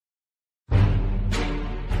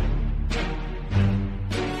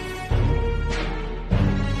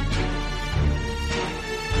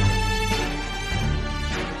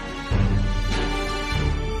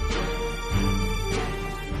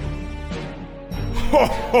Ho,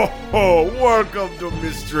 ho, ho! Welcome to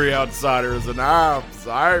Mystery Outsiders and Apps.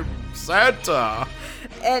 I'm Santa.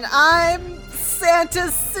 And I'm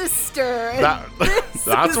Santa's sister.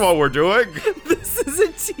 That's what we're doing. This is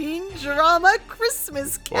a teen drama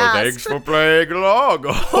Christmas cast. Well, thanks for playing along.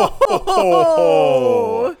 Ho, ho,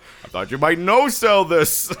 ho. I thought you might no-sell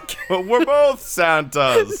this, but we're both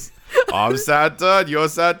Santas. I'm Santa and you're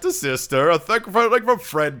Santa's sister. A thick from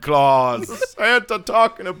Fred Claus. Santa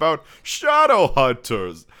talking about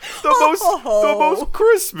Shadowhunters, the most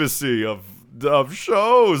Christmassy of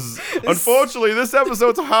shows. Unfortunately, this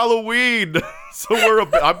episode's Halloween, so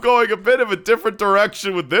I'm going a bit of a different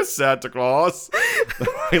direction with this Santa Claus.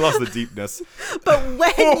 He lost the deepness. But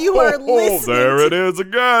when you are listening, there it is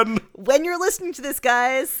again. When you're listening to this,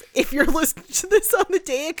 guys, if you're listening to this on the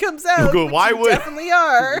day it comes out, which you definitely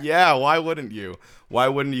are. Yeah, why wouldn't you? Why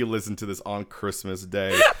wouldn't you listen to this on Christmas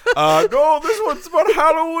Day? No, this one's about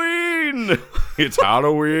Halloween. It's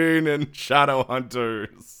Halloween and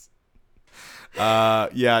Shadowhunters.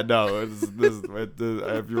 Yeah, no. If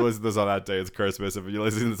you listen to this on that day, it's Christmas. If you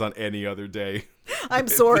listen to this on any other day, I'm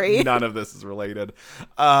sorry. None of this is related.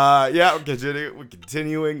 Yeah, we're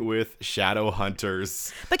continuing with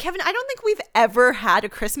Shadowhunters. But Kevin, I don't think we've ever had a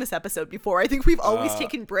Christmas episode before. I think we've always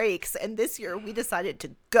taken breaks, and this year we decided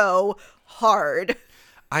to go hard.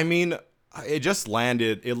 I mean, it just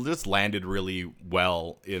landed really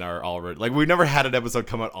well in our already. Like, we've never had an episode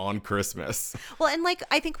come out on Christmas. Well, and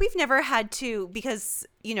I think we've never had to, because,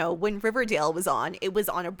 when Riverdale was on, it was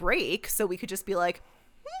on a break, so we could just be like,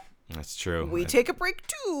 that's true. We take a break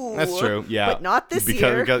too. That's true. Yeah, but not this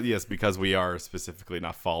year. Because we are specifically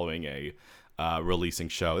not following a releasing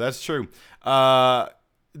show. That's true. I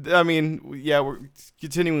mean, yeah, we're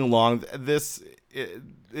continuing along.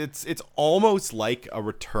 It's almost like a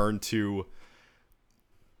return to.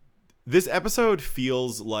 This episode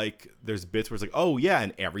feels like there's bits where it's like, oh yeah,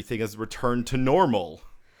 and everything has returned to normal.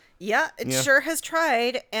 Yeah, it sure has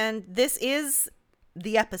tried, and this is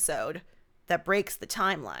the episode that breaks the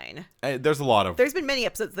timeline. There's been many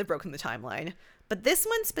episodes that have broken the timeline, but this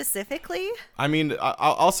one specifically. I mean,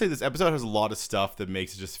 I'll say this episode has a lot of stuff that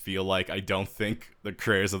makes it just feel like I don't think the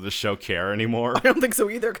creators of the show care anymore. I don't think so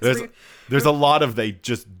either. There's a lot of they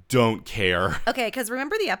just don't care. Okay, because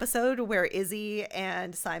remember the episode where Izzy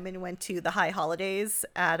and Simon went to the high holidays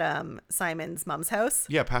at Simon's mom's house?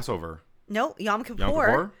 Yeah, Passover. No, Yom Kippur. Yom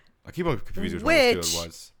Kippur? I keep on confusing which it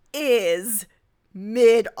was. Is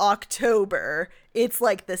mid-October. It's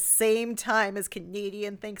like the same time as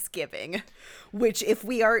Canadian Thanksgiving, which, if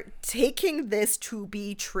we are taking this to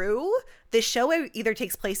be true, this show either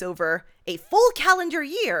takes place over a full calendar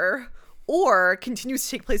year or continues to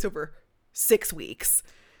take place over 6 weeks.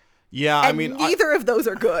 Yeah, and I mean, neither of those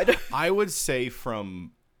are good. I would say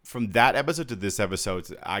from that episode to this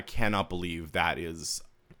episode, I cannot believe that is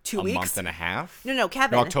 2 weeks? A month and a half? No,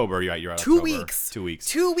 Kevin. No, October, you're right. 2 October. weeks. 2 weeks.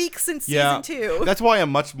 2 weeks since season 2. That's why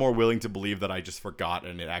I'm much more willing to believe that I just forgot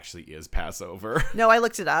and it actually is Passover. No, I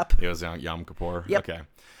looked it up. It was Yom Kippur? Yep. Okay.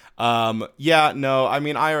 Yeah, no, I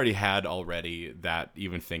mean, I already had that,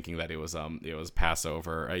 even thinking that it was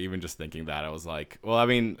Passover, even just thinking that, I was like, well, I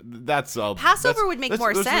mean, Passover would make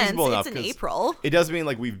more sense. It's in April. It does mean,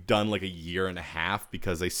 like, we've done, like, a year and a half,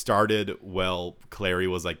 because they started, Clary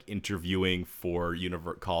was, like, interviewing for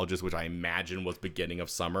colleges, which I imagine was beginning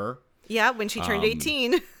of summer. Yeah, when she turned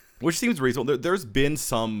 18. Which seems reasonable. There's been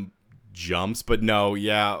some jumps, but no,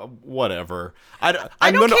 yeah, whatever.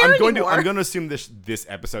 I'm going to assume this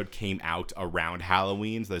episode came out around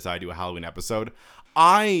Halloween, so I do a Halloween episode.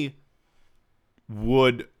 I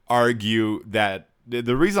would argue that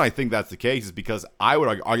the reason I think that's the case is because I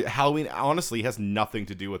would argue Halloween honestly has nothing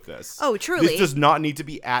to do with this. Oh, truly. This does not need to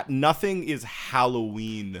be nothing is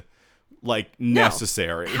Halloween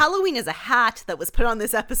necessary. No. Halloween is a hat that was put on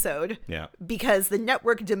this episode. Yeah. Because the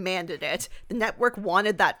network demanded it. The network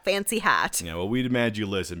wanted that fancy hat. Yeah, well, we demand you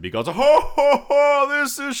listen because ho ho ho,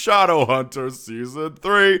 this is Shadowhunters season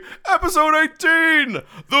 3, episode 18,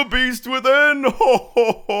 The Beast Within. Ho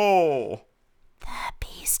ho ho. The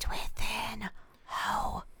Beast Within.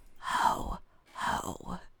 Ho ho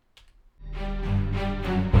ho.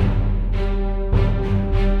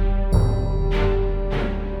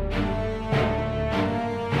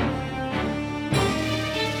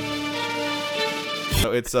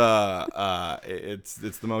 So it's the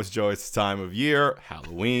most joyous time of year,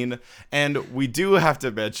 Halloween, and we do have to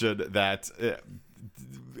mention that this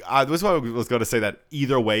is what I was going to say, that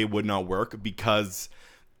either way would not work, because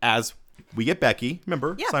as we get Becky,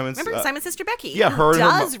 remember Simon's Simon's sister Becky, yeah, who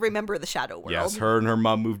does remember the Shadow World. Yes, her and her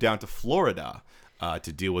mom moved down to Florida.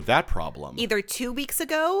 to deal with that problem. Either 2 weeks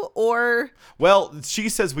ago or... Well, she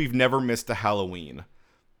says we've never missed a Halloween.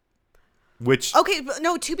 Which... Okay,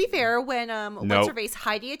 no, to be fair, when What's-Her-Face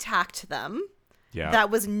Heidi attacked them, that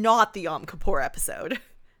was not the Yom Kippur episode.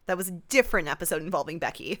 That was a different episode involving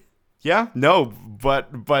Becky. Yeah, no, but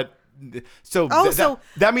so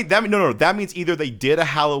that means either they did a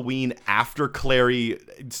Halloween after Clary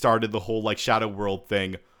started the whole like Shadow World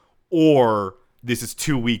thing, or this is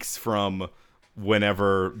 2 weeks from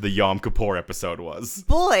whenever the Yom Kippur episode was.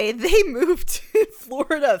 Boy, they moved to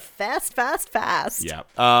Florida fast. Yeah.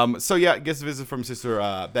 So yeah, gets a visit from Sister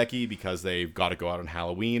Becky because they've got to go out on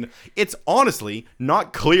Halloween. It's honestly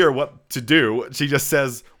not clear what to do. She just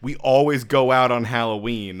says, we always go out on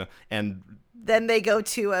Halloween, and then they go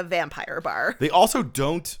to a vampire bar. They also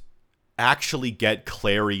don't actually get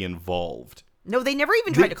Clary involved. No, they never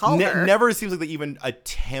even tried to call her. Never seems like they even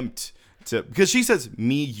attempt to, because she says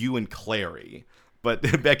me, you, and Clary,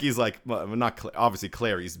 but Becky's like, well, not obviously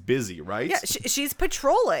Clary's busy, right? Yeah, she's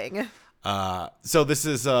patrolling. So this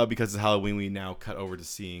is because it's Halloween. We now cut over to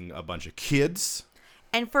seeing a bunch of kids,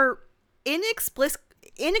 and for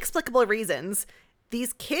inexplicable reasons,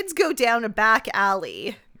 these kids go down a back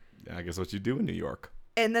alley. I guess what you do in New York,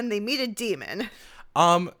 and then they meet a demon.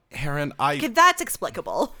 Heron, that's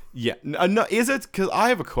explicable. Yeah, no, is it? Because I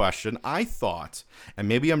have a question. I thought, and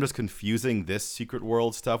maybe I'm just confusing this Secret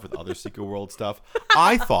World stuff with other Secret World stuff.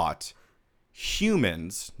 I thought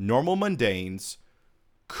humans, normal mundanes,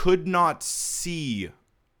 could not see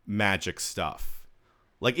magic stuff.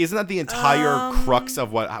 Like, isn't that the entire crux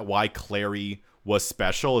of why Clary was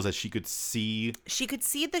special? Is that she could see? She could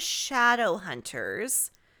see the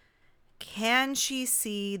Shadowhunters. Can she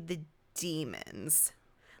see the demons?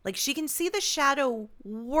 Like, she can see the shadow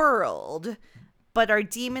world, but are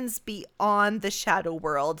demons beyond the shadow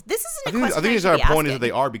world? This isn't a question I think our point is that they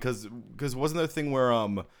are, because wasn't there a thing where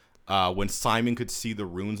when Simon could see the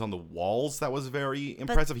runes on the walls, that was very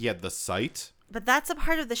impressive. He had the sight. But that's a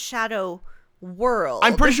part of the shadow world.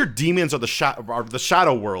 I'm pretty sure demons are the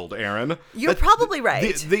shadow world, Aaron. You're probably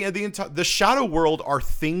right. The shadow world are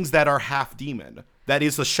things that are half demon. That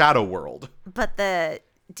is the shadow world. But the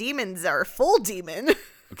demons are full demon.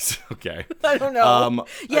 Okay. I don't know.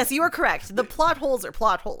 Yes, you are correct. The plot holes are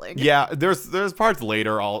plot holing. Yeah, there's parts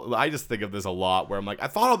later. I just think of this a lot where I'm like, I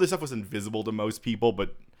thought all this stuff was invisible to most people,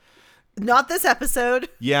 but not this episode.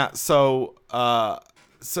 Yeah. So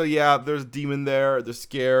yeah, there's a demon there. They're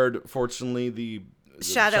scared. Fortunately, the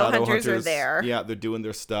Shadowhunters are there. Yeah, they're doing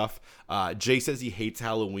their stuff. Jay says he hates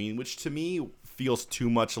Halloween, which to me feels too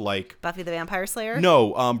much like Buffy the Vampire Slayer.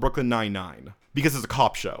 No, Brooklyn Nine-Nine. Because it's a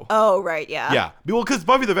cop show. Oh, right, yeah. Yeah. Well, because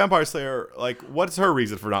Buffy the Vampire Slayer, like, what's her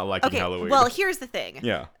reason for not liking Halloween? Well, here's the thing.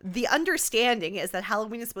 Yeah. The understanding is that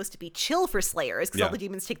Halloween is supposed to be chill for Slayers because all the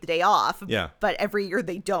demons take the day off. Yeah. But every year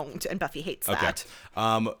they don't, and Buffy hates that.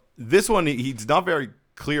 This one, he's not very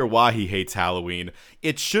clear why he hates Halloween.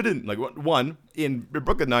 It shouldn't, like, one, in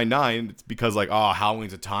Brooklyn Nine-Nine, it's because, like,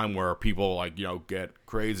 Halloween's a time where people, like, get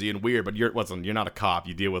crazy and weird, but you're not a cop.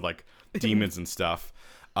 You deal with, like, demons and stuff.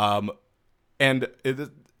 And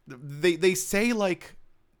they say, like,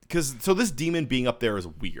 so this demon being up there is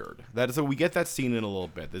weird. So we get that scene in a little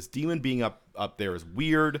bit. This demon being up there is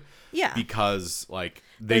weird. Yeah. Because, like,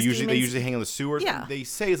 they usually hang in the sewers. Yeah. They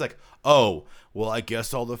say it's like, oh, well, I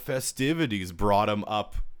guess all the festivities brought him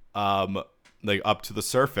up, like, up to the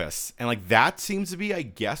surface. And, like, that seems to be, I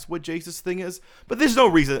guess, what Jace's thing is. But there's no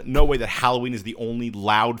way that Halloween is the only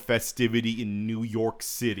loud festivity in New York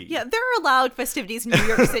City. Yeah, there are loud festivities in New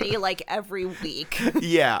York City, like, every week.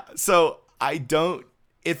 Yeah, so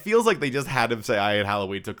it feels like they just had him say, I hate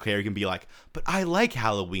Halloween, so Clary can be like, but I like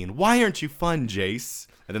Halloween. Why aren't you fun, Jace?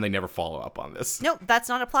 And then they never follow up on this. Nope, that's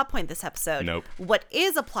not a plot point this episode. Nope. What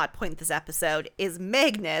is a plot point this episode is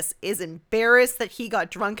Magnus is embarrassed that he got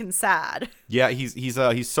drunk and sad. Yeah,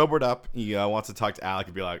 he's sobered up. He wants to talk to Alek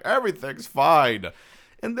and be like, everything's fine.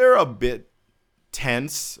 And they're a bit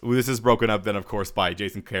tense. This is broken up then, of course, by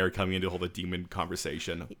Jason Clary coming in to hold a demon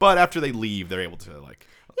conversation. But after they leave, they're able to, like,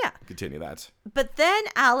 continue that. But then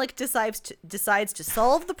Alek decides to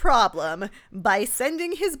solve the problem by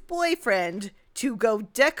sending his boyfriend to go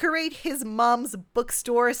decorate his mom's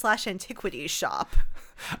bookstore / antiquities shop.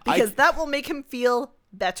 Because that will make him feel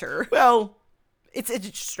better. Well, it's a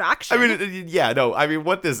distraction. I mean, yeah, no. I mean,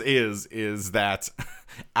 what this is that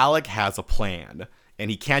Alek has a plan. And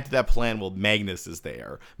he can't do that plan while Magnus is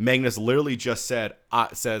there. Magnus literally just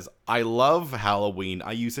says, I love Halloween.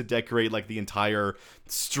 I used to decorate, like, the entire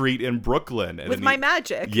street in Brooklyn. And with my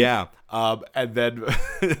magic. Yeah. And then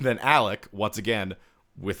then Alek, once again,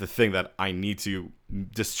 with the thing that I need to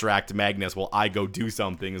distract Magnus while I go do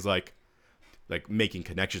something, is like, like making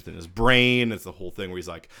connections in his brain. It's the whole thing where he's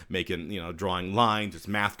like making, drawing lines. There's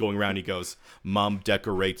math going around. He goes, Mom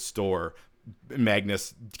decorates store.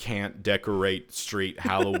 Magnus can't decorate street.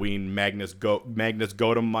 Halloween. Magnus go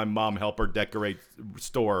to my mom, help her decorate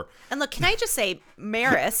store. And look, can I just say,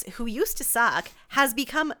 Maris, who used to suck, has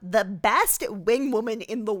become the best wing woman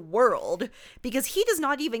in the world because he does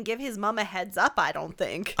not even give his mom a heads up, I don't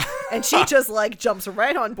think. And she just like jumps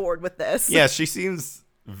right on board with this. Yeah, she seems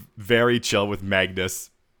very chill with Magnus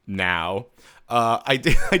now. I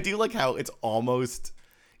do like how it's almost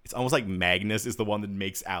like Magnus is the one that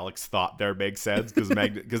makes Alek's thought there make sense,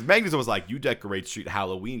 because Magnus was like, you decorate street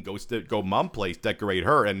Halloween, go mom place, decorate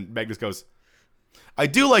her, and Magnus goes, I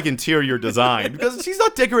do like interior design, because she's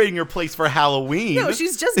not decorating her place for Halloween. No,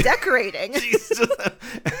 she's just decorating.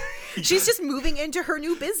 She's just moving into her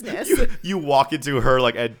new business. You walk into her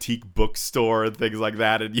like antique bookstore and things like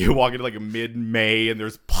that, and you walk into like mid-May and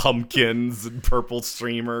there's pumpkins and purple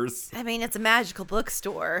streamers. I mean, it's a magical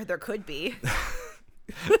bookstore. There could be.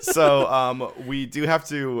 So we do have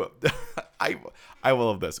to I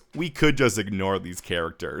love this. We could just ignore these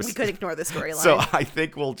characters. We could ignore the storyline. So I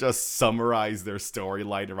think we'll just summarize their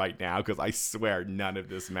storyline right now, because I swear none of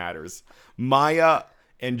this matters. Maya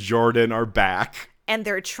and Jordan are back. And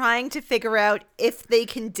they're trying to figure out if they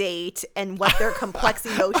can date and what their complex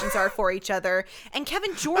emotions are for each other. And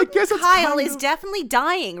Kevin Jordan Kyle is definitely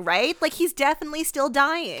dying, right? Like, he's definitely still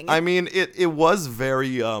dying. I mean, it was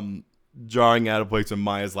very jarring out of place when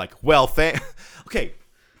Maya's like, well, okay.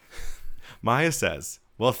 Maya says,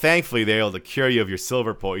 well, thankfully they're able to cure you of your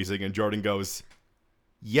silver poisoning. And Jordan goes,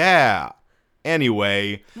 yeah.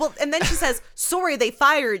 Anyway. Well, and then she says, sorry, they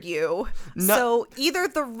fired you. So either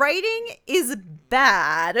the writing is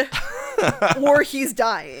bad or he's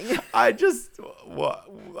dying. It's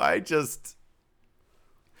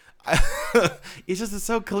just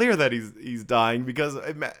so clear that he's dying, because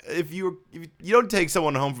if you don't take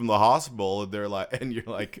someone home from the hospital, and you're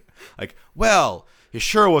like, well, it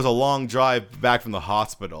sure was a long drive back from the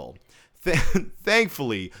hospital.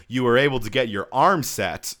 Thankfully, you were able to get your arm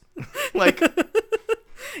set. Like,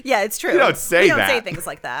 yeah, it's true. You don't say that. We don't say things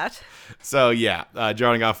like that. So yeah,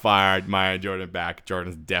 Jordan got fired. Maya and Jordan back.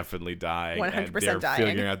 Jordan's definitely dying. 100% and they're dying.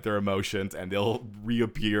 figuring out their emotions, and they'll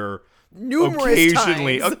reappear numerous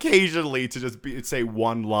times. Occasionally to just say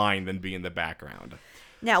one line, then be in the background.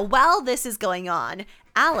 Now, while this is going on,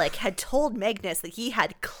 Alek had told Magnus that he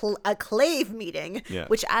had a clave meeting,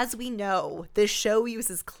 which, as we know, this show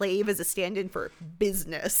uses clave as a stand-in for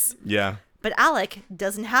business. Yeah. But Alek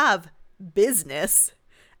doesn't have business.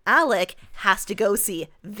 Alek has to go see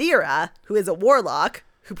Vera, who is a warlock,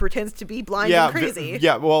 who pretends to be blind and crazy.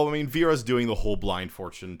 Well, I mean, Vera's doing the whole blind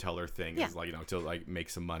fortune teller thing, is like, to like make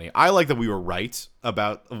some money. I like that we were right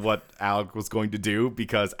about what Alek was going to do,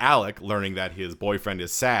 because Alek, learning that his boyfriend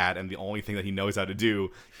is sad and the only thing that he knows how to do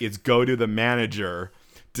is go to the manager,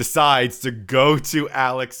 decides to go to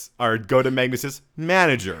Magnus's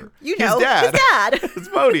manager. His dad. It's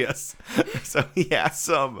Modius. So he asks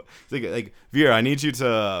like, Vera, I need you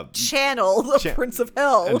to channel the Prince of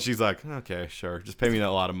Hell. And she's like, okay, sure. Just pay me a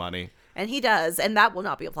lot of money. And he does, and that will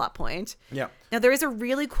not be a plot point. Yeah. Now, there is a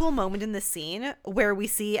really cool moment in the scene where we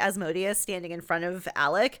see Asmodeus standing in front of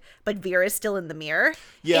Alek, but Vera is still in the mirror.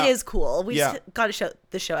 Yeah. It is cool. We just got to show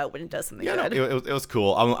the show out when it does something good. No, it was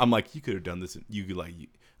cool. I'm like, you could have done this. You could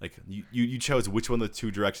you chose which one of the two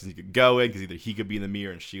directions you could go in, because either he could be in the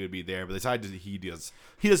mirror and she would be there, but decided he does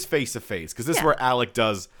face to face, because this is where Alek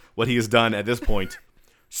does what he has done at this point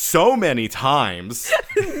so many times.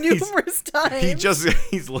 Numerous times.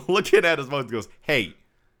 He's looking at his mom and goes, hey,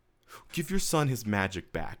 give your son his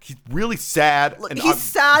magic back. He's really sad. Look, he's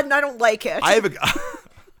sad and I don't like it. I have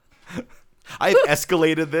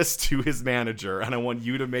escalated this to his manager, and I want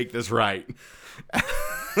you to make this right.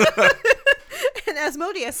 And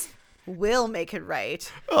Asmodeus will make it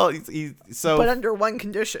right. Well, but under one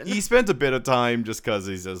condition. He spent a bit of time, just because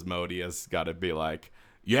he's Asmodeus, got to be like,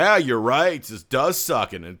 yeah, you're right. This does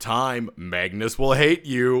suck, and in time, Magnus will hate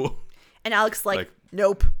you. And Alek's like,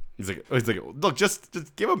 nope. He's like, look,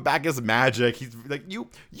 just give him back his magic. He's like, you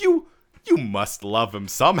must love him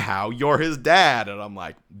somehow. You're his dad. And I'm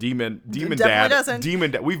like, demon dad. Doesn't.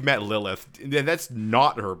 Demon dad. We've met Lilith. And that's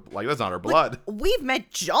not her blood. We've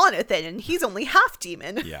met Jonathan, and he's only half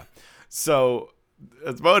demon. Yeah. So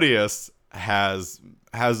Asmodeus has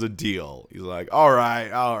a deal. He's like, all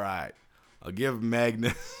right. I'll give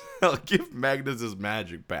Magnus his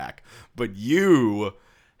magic back, but you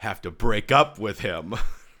have to break up with him.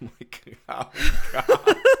 Like, oh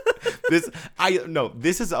God.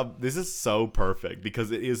 This is so perfect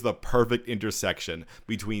because it is the perfect intersection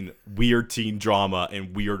between weird teen drama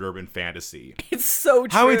and weird urban fantasy. It's so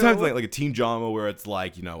true. How many times like a teen drama where it's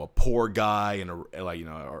like, you know, a poor guy and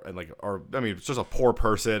it's just a poor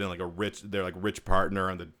person and like their rich partner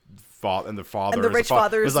and the father and the rich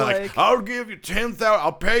father is like, I'll give you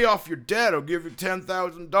I'll pay off your debt. I'll give you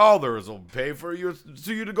 $10,000. I'll pay for you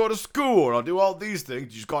to go to school. And I'll do all these things. You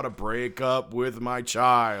just gotta break up with my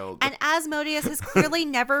child. And Asmodeus has clearly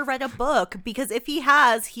never read a book, because if he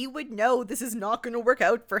has, he would know this is not going to work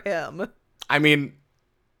out for him. I mean,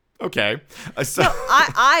 okay. So, no,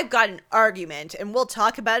 I've got an argument, and we'll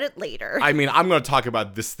talk about it later. I mean, I'm going to talk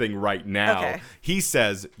about this thing right now. Okay. He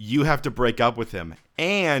says you have to break up with him,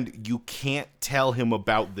 and you can't tell him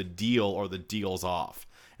about the deal or the deal's off.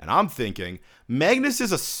 And I'm thinking, Magnus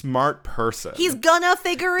is a smart person. He's gonna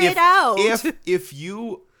figure it out.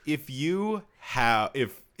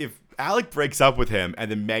 If Alek breaks up with him and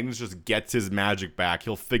then Magnus just gets his magic back,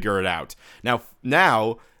 he'll figure it out.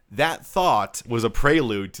 Now that thought was a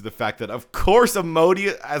prelude to the fact that, of course,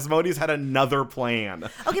 Asmodeus had another plan.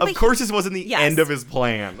 Okay, of course, this wasn't the end of his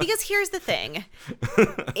plan. Because here's the thing.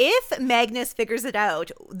 If Magnus figures it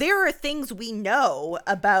out, there are things we know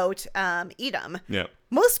about Edom. Yeah.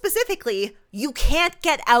 Most specifically, you can't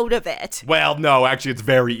get out of it. Well, no, actually, it's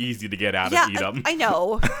very easy to get out of Edom. I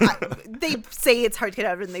know. They say it's hard to get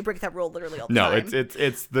out of it, and they break that rule literally all the time. No,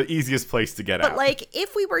 it's the easiest place to get out. But, like,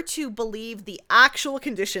 if we were to believe the actual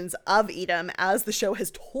conditions of Edom as the show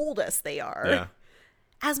has told us they are,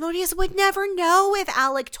 Asmodeus would never know if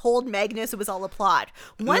Alek told Magnus it was all a plot.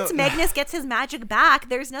 Once Magnus gets his magic back,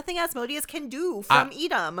 there's nothing Asmodeus can do from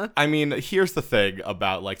Edom. I mean, here's the thing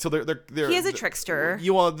about, like, so they're he is a trickster.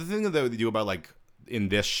 The thing that they do about, like, in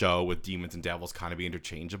this show with demons and devils kind of be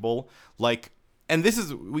interchangeable. Like, and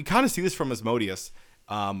we kind of see this from Asmodeus,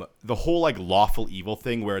 the whole, like, lawful evil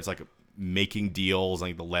thing where it's, like, making deals,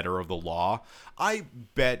 like the letter of the law. I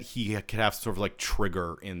bet he could have sort of like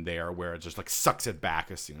trigger in there where it just like sucks it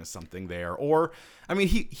back as soon as something there. Or, I mean,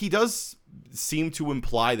 he does seem to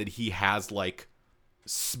imply that he has like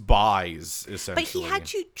spies, essentially. But he had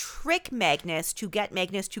to trick Magnus to get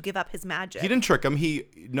Magnus to give up his magic. He didn't trick him.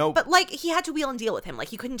 But like he had to wheel and deal with him. Like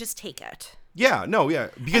he couldn't just take it. Yeah, no, yeah.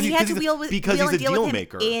 Because he had to wheel and deal deal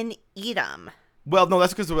maker in Edom. Well, no,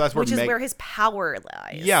 that's where which is where his power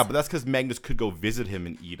lies. Yeah, but that's because Magnus could go visit him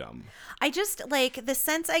in Edom. I just, like, the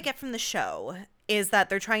sense I get from the show is that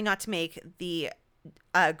they're trying not to make the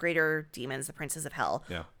greater demons, the princes of hell,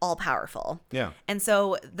 all powerful. Yeah. And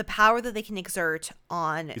so the power that they can exert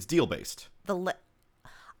on... It's deal-based.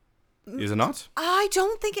 Is it not? I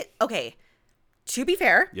don't think it... Okay, to be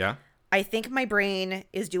fair... Yeah. I think my brain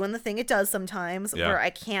is doing the thing it does sometimes where I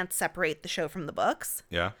can't separate the show from the books.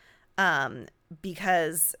 Yeah.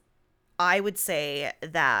 Because I would say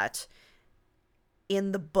that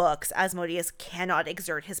in the books, Asmodeus cannot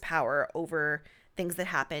exert his power over things that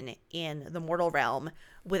happen in the mortal realm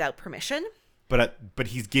without permission. But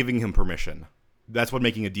he's giving him permission. That's what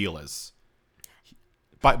making a deal is.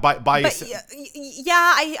 I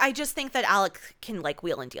just think that Alek can like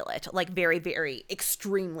wheel and deal it like very, very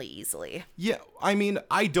extremely easily. Yeah, I mean,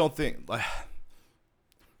 I don't think.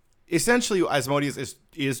 Essentially, Asmodeus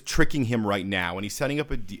is tricking him right now, and he's setting up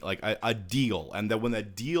a deal, and that when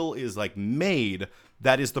that deal is like made,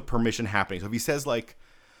 that is the permission happening. So if he says like,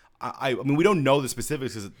 I mean, we don't know the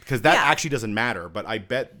specifics because that actually doesn't matter, but I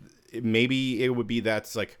bet maybe it would be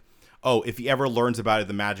that's like, oh, if he ever learns about it,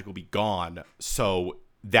 the magic will be gone. So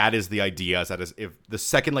that is the idea. Is that if the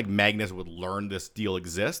second like Magnus would learn this deal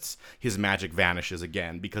exists, his magic vanishes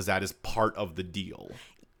again because that is part of the deal.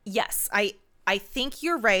 Yes, I think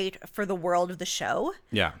you're right for the world of the show.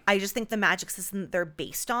 Yeah. I just think the magic system that they're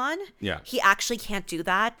based on, he actually can't do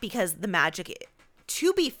that because the magic,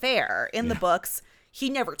 to be fair, in the books, he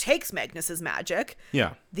never takes Magnus's magic.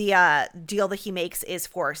 Yeah. The deal that he makes is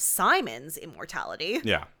for Simon's immortality.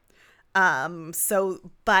 Yeah.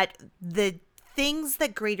 But the things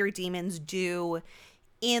that greater demons do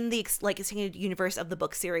in the extended universe of the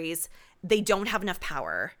book series, they don't have enough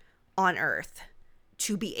power on Earth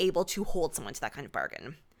to be able to hold someone to that kind of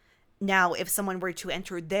bargain. Now, if someone were to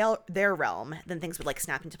enter their realm, then things would like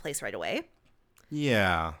snap into place right away.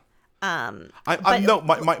 Yeah.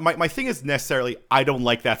 My thing is necessarily I don't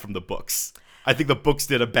like that from the books. I think the books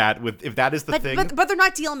did a bad with if that is the thing. But they're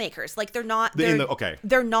not deal makers. Like they're not.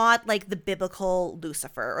 They're not like the biblical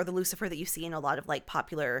Lucifer or the Lucifer that you see in a lot of like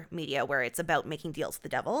popular media where it's about making deals with the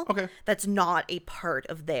devil. Okay. That's not a part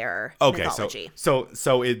of their mythology. So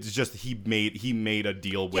it's just he made a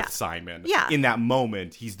deal with Simon. Yeah. In that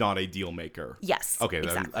moment, he's not a deal maker. Yes. Okay,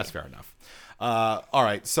 exactly. that's fair enough. All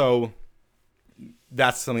right, so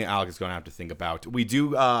that's something Alek is going to have to think about. We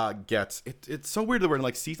do get it's so weird that we're in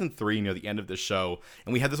like season 3 near the end of the show,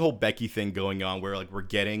 and we had this whole Becky thing going on where like we're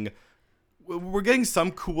getting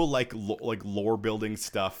some cool like lore building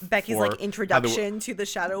stuff. Becky's like introduction to the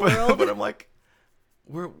Shadow World. But I'm like,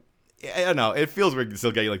 I don't know. It feels weird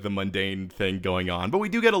still getting like the mundane thing going on, but we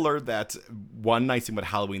do get alert that one nice thing about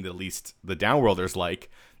Halloween that at least the Downworlders like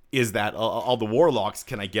is that all the warlocks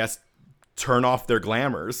can, I guess, turn off their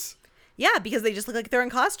glamours. Yeah, because they just look like they're in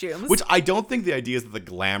costumes. Which I don't think the idea is that the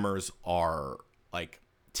glamours are like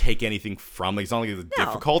take anything from. Like, it's not like it's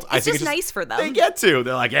difficult. I think it's just nice for them. They get to.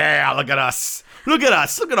 They're like, yeah, look at us. Look at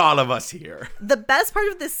us. Look at all of us here. The best part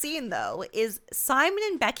of this scene, though, is Simon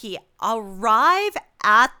and Becky arrive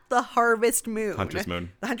at the Harvest Moon. Hunter's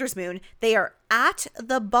Moon. The Hunter's Moon. They are at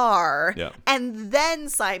the bar. Yeah. And then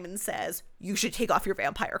Simon says, you should take off your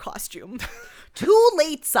vampire costume. Too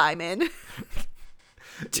late, Simon.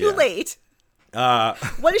 Too late.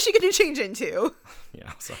 What is she going to change into?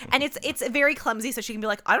 Yeah. So. And it's very clumsy, so she can be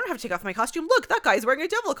like, I don't have to take off my costume. Look, that guy's wearing a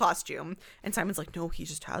devil costume. And Simon's like, no, he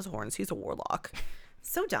just has horns. He's a warlock.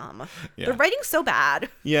 So dumb. Yeah. The writing's so bad.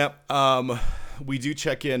 Yeah. We do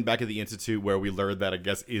check in back at the Institute where we learned that I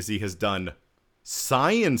guess Izzy has done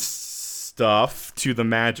science stuff to the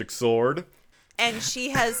magic sword. And she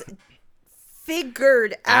has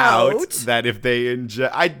figured out that if they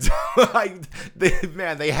inject,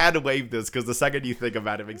 they had to waive this because the second you think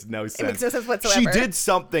about it, it makes no sense. It makes no sense whatsoever. She did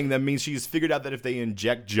something that means she's figured out that if they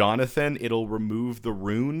inject Jonathan, it'll remove the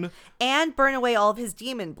rune and burn away all of his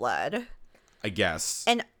demon blood, I guess.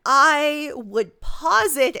 And I would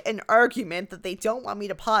posit an argument that they don't want me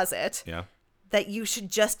to posit. Yeah. That you should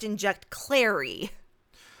just inject Clary.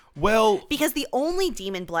 Well, because the only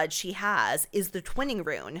demon blood she has is the twinning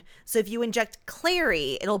rune. So if you inject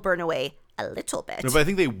Clary, it'll burn away a little bit. No, but I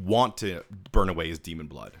think they want to burn away his demon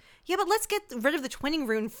blood. Yeah, but let's get rid of the twinning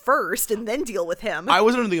rune first and then deal with him. I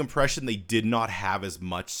was under the impression they did not have as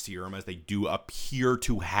much serum as they do appear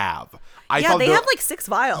to have. They have like 6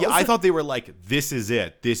 vials. Yeah, I thought they were like, this is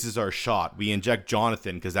it. This is our shot. We inject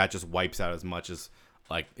Jonathan because that just wipes out as much as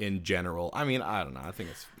like in general. I mean, I don't know. I think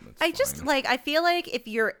it's fine. I feel like if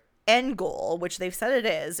your end goal, which they've said it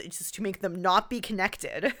is just to make them not be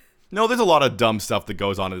connected. No, there's a lot of dumb stuff that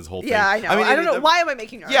goes on in this whole thing. Yeah, I know. I don't know. Why am I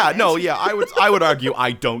making an argument? Yeah, no, yeah. I would argue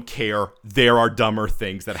I don't care. There are dumber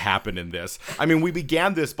things that happen in this. I mean, we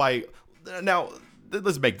began this by now.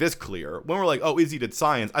 Let's make this clear. When we're like, oh, Izzy did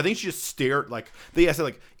science, I think she just stared, like, they said,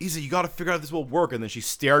 like, Izzy, you got to figure out if this will work. And then she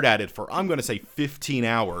stared at it for, I'm going to say 15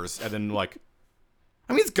 hours. And then, like,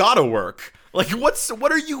 I mean, it's got to work. Like,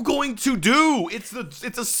 what are you going to do? It's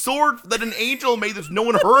a sword that an angel made that no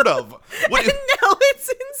one heard of. What? And now it's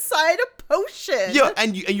inside a potion. Yeah,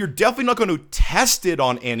 and you're definitely not going to test it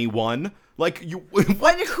on anyone. Like, you. Who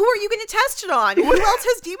are you going to test it on? Who else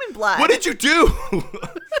has demon blood? What did you do?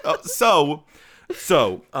 So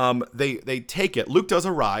they take it. Luke does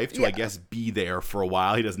arrive to, I guess, be there for a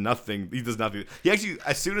while. He does nothing. He actually,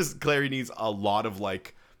 as soon as Clary needs a lot of,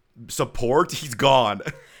 like, support, he's gone.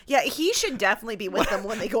 Yeah, he should definitely be with them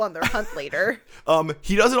when they go on their hunt later.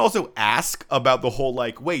 He doesn't also ask about the whole,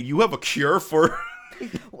 like, wait, you have a cure for...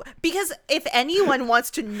 Because if anyone wants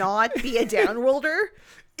to not be a downworlder,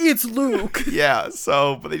 it's Luke. Yeah,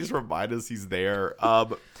 but they just remind us he's there.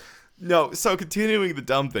 No, so continuing the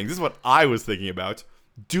dumb things, this is what I was thinking about.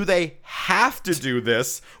 Do they have to do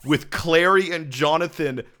this with Clary and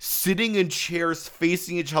Jonathan sitting in chairs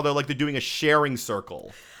facing each other like they're doing a sharing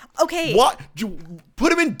circle? Okay. What?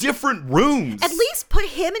 Put him in different rooms. At least put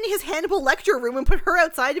him in his Hannibal Lecter room and put her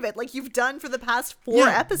outside of it like you've done for the past 4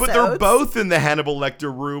 episodes. But they're both in the Hannibal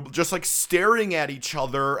Lecter room, just like staring at each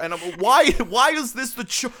other. And why is this the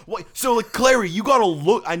So, like, Clary, you gotta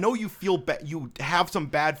look. I know you feel you have some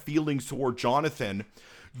bad feelings toward Jonathan.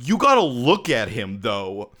 You gotta look at him,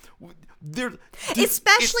 though.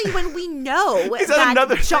 Especially when we know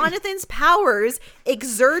that Jonathan's powers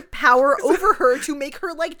exert power over her to make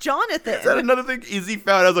her like Jonathan. Is that another thing Izzy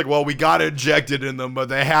found? I was like, well, we got to inject it in them, but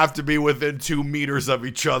they have to be within 2 meters of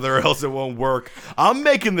each other, else it won't work. I'm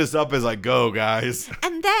making this up as I go, guys.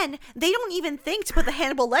 And then they don't even think to put the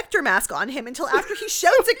Hannibal Lecter mask on him until after he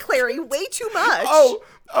shouts at Clary way too much.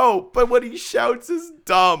 But when he shouts is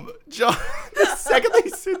dumb. The second they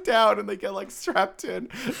sit down and they get, like, strapped in,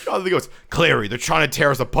 Jonathan goes, Clary, they're trying to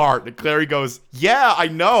tear us apart. And Clary goes, yeah, I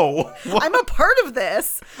know. I'm a part of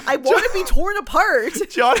this. I want to be torn apart.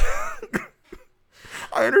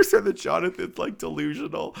 I understand that Jonathan's like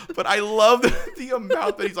delusional, but I love the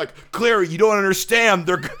amount that he's like, Clary, you don't understand.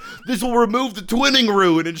 This will remove the twinning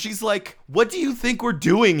rune. And she's like, what do you think we're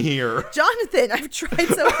doing here? Jonathan, I've tried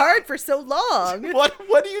so hard for so long.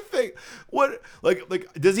 What do you think? What like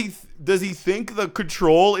does he think the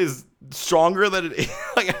control is stronger than it is?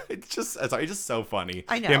 Like, it's just so funny.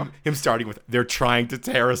 I know. Him starting with, they're trying to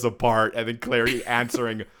tear us apart, and then Clary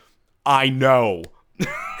answering, I know.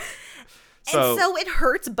 So it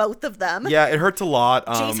hurts both of them. Yeah, it hurts a lot.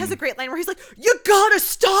 Jace has a great line where he's like, you gotta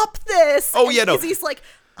stop this. Oh, yeah, no. Izzy's like,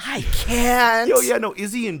 I can't. Oh, yeah, no.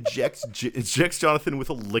 Izzy injects Jonathan with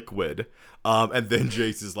a liquid. And then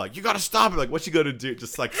Jace is like, you gotta stop it. Like, what's she gonna do?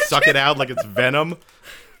 Just like suck it out like it's venom?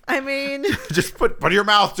 I mean, just put your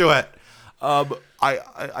mouth to it. I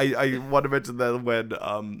want to mention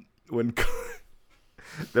that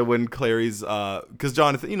when Clary's because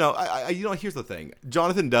Jonathan, here's the thing.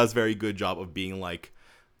 Jonathan does very good job of being like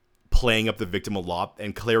playing up the victim a lot,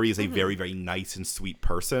 and Clary is a very, very nice and sweet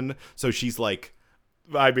person. So she's like,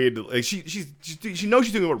 I mean, like she knows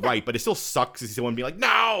she's doing it right, but it still sucks to see someone be like,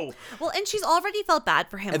 no. Well, and she's already felt bad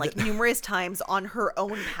for him like numerous times on her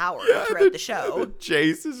own power throughout the show.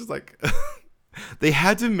 Jace is just like, they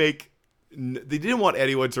didn't want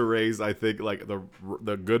anyone to raise, I think, like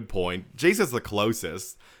the good point. Jace is the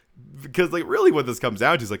closest, because like really what this comes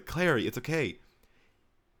down to is like, Clary, it's okay.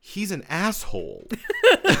 He's an asshole.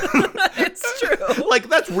 It's true. Like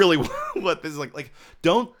that's really what this is like.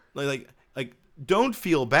 Don't don't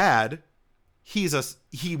feel bad. He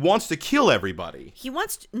wants to kill everybody.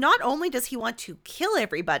 Not only does he want to kill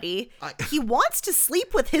everybody, he wants to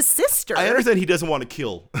sleep with his sister. I understand he doesn't want to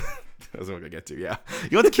kill. That's what I'm gonna get to. Yeah,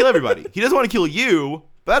 he wants to kill everybody. He doesn't want to kill you,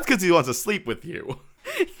 but that's because he wants to sleep with you.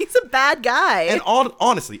 He's a bad guy. And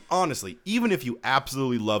honestly, even if you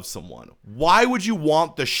absolutely love someone, why would you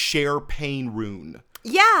want the share pain rune?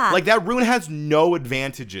 Yeah, like that rune has no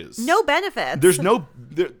advantages, no benefits. There's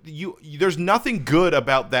nothing good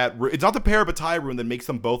about that rune. It's not the Parabatai rune that makes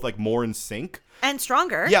them both like more in sync and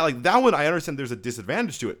stronger. Yeah, like that one, I understand there's a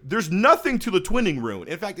disadvantage to it. There's nothing to the twinning rune.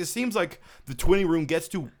 In fact, it seems like the twinning rune gets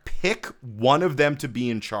to pick one of them to be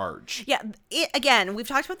in charge. Yeah, again, we've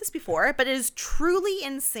talked about this before, but it is truly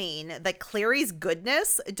insane that Clary's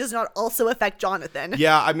goodness does not also affect Jonathan.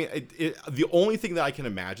 Yeah, I mean, the only thing that I can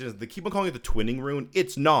imagine is they keep on calling it the twinning rune.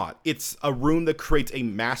 It's not. It's a rune that creates a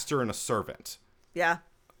master and a servant. Yeah.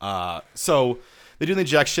 So they do the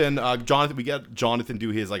injection. We get Jonathan do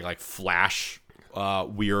his like flash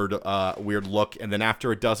weird look, and then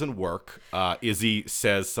after it doesn't work, Izzy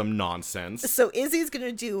says some nonsense. So Izzy's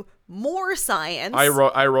gonna do more science. I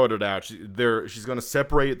wrote it out. She's gonna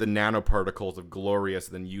separate the nanoparticles of Glorious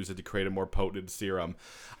and then use it to create a more potent serum.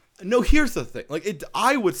 No, here's the thing. Like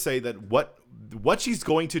I would say that what she's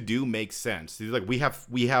going to do makes sense. Like we have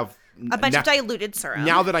a bunch of diluted serum.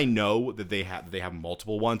 Now that I know that they have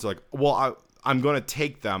multiple ones, like, well, I'm going to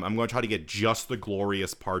take them. I'm going to try to get just the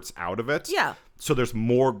glorious parts out of it. Yeah. So there's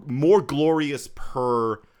more glorious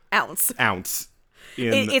per ounce.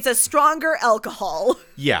 It's a stronger alcohol.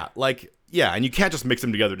 Yeah, and you can't just mix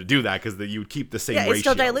them together to do that because you keep the same ratio. Yeah, it's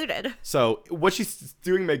still diluted. So what she's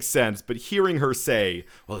doing makes sense, but hearing her say,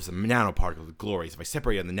 well, there's a nanoparticle of glorious. If I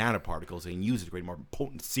separate the nanoparticles, I can use it to create a more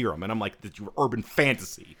potent serum. And I'm like, that's your urban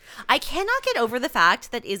fantasy. I cannot get over the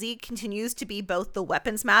fact that Izzy continues to be both the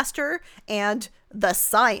weapons master and the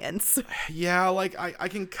science. Yeah, like I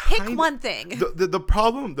can pick one thing. The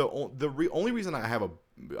problem, only reason I have a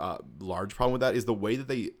large problem with that is the way that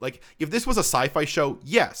they, like, if this was a sci-fi show,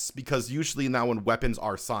 yes, because usually in that one weapons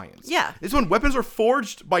are science. Yeah, this one weapons are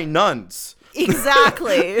forged by nuns.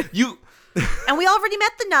 Exactly. And we already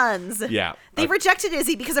met the nuns. Yeah, they rejected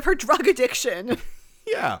Izzy because of her drug addiction.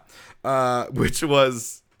 Yeah, which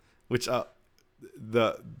the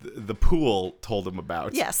pool told them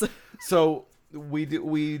about. Yes. So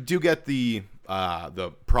we do get the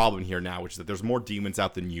problem here now, which is that there's more demons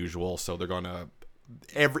out than usual, so they're gonna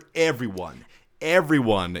everyone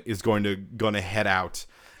is going to head out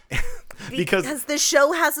because the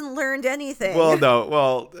show hasn't learned anything. Well,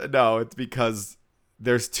 no, it's because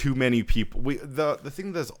there's too many people. The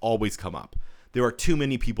thing that's always come up, there are too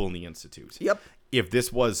many people in the Institute. Yep. If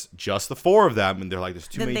this was just the four of them, and they're like, there's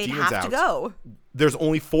too many demons out, to go. There's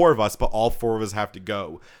only four of us, but all four of us have to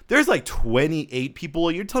go. There's like 28 people.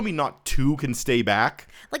 You're telling me not two can stay back?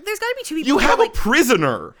 Like, there's got to be two people. You have a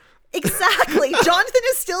prisoner. Exactly. Jonathan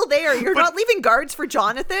is still there. You're not leaving guards for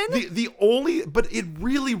Jonathan. But it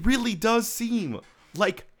really, really does seem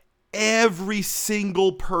like every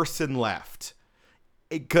single person left,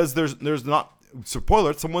 because there's not.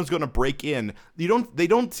 spoiler, someone's going to break in. They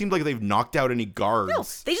don't seem like they've knocked out any guards. No,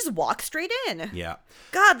 they just walk straight in. Yeah.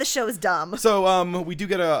 God, the show is dumb. So we do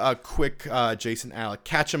get a quick Jace and Alek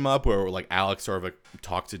catch him up, where like Alek sort of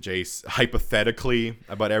talks to Jace hypothetically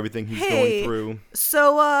about everything he's going through.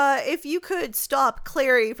 So if you could stop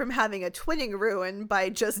Clary from having a twinning ruin by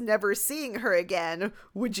just never seeing her again,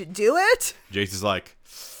 would you do it? Jace is like,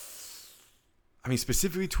 I mean,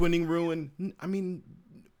 specifically twinning ruin. I mean,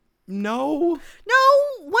 no.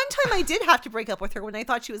 No, one time I did have to break up with her when I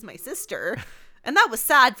thought she was my sister, and that was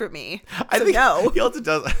sad for me. I think no. He also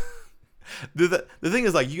does. The thing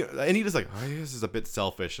is, like, and he just like, oh, this is a bit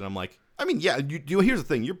selfish, and I'm like, I mean, yeah, here's the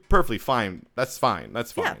thing, you're perfectly fine. That's fine.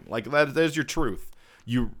 Yeah. Like that is your truth.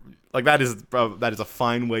 You like that is a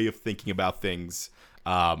fine way of thinking about things.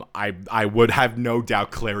 I would have no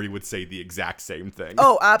doubt Clary would say the exact same thing.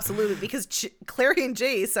 Oh, absolutely, because Clary and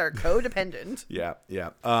Jace are codependent. Yeah.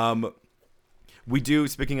 We do,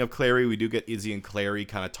 speaking of Clary, we do get Izzy and Clary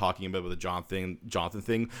kind of talking about the Jonathan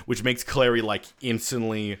thing, which makes Clary like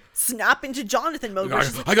instantly snap into Jonathan mode.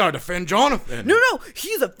 I gotta defend Jonathan. No,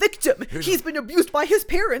 he's a victim. He's been abused by his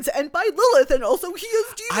parents and by Lilith, and also he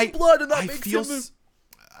has demon blood, and that makes him.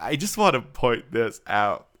 I just want to point this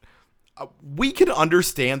out. We can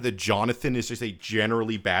understand that Jonathan is just a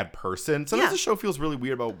generally bad person. Sometimes the show feels really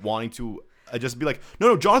weird about wanting to just be like,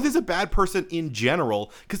 no, Jonathan's a bad person in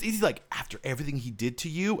general. Because he's like, after everything he did to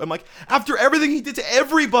you? I'm like, after everything he did to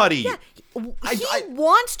everybody. Yeah, he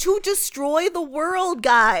wants to destroy the world,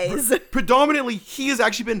 guys. Predominantly, he has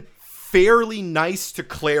actually been fairly nice to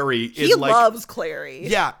Clary. He loves Clary.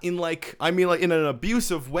 Yeah, in in an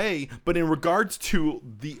abusive way. But in regards to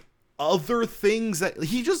the other things that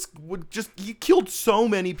he killed so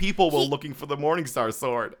many people while looking for the Morningstar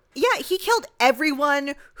sword. Yeah, he killed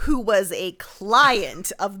everyone who was a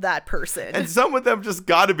client of that person. And some of them just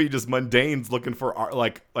gotta be just mundanes looking for art,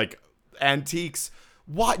 like antiques.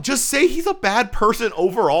 Why? Just say he's a person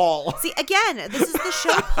overall. See, again, this is the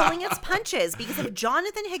show pulling its punches, because if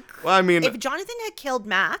Jonathan had killed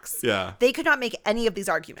Max, they could not make any of these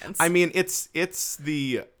arguments. I mean, it's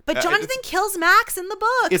the But Jonathan kills Max in the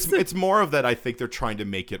books. It's more of that. I think they're trying to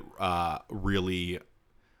make it really.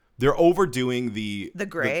 They're overdoing the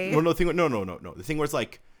gray. No. The thing where it's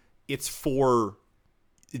like it's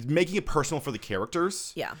making it personal for the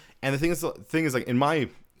characters. Yeah. And the thing is like, in my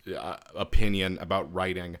opinion about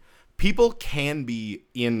writing, people can be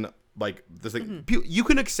in like this. Like, you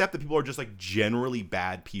can accept that people are just like generally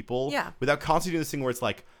bad people. Yeah. Without constantly doing this thing where it's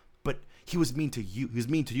like, but he was mean to you. He was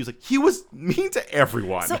mean to you. It's like, he was mean to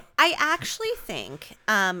everyone. So I actually think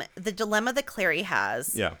the dilemma that Clary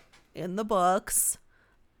has in the books,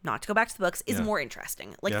 not to go back to the books, is more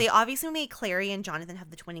interesting. Like, they obviously made Clary and Jonathan have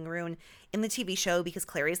the twinning rune in the TV show because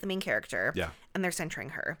Clary is the main character. Yeah. And they're centering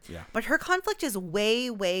her. Yeah. But her conflict is way,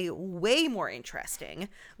 way, way more interesting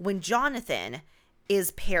when Jonathan is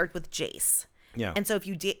paired with Jace. Yeah. And so if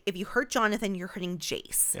you hurt Jonathan, you're hurting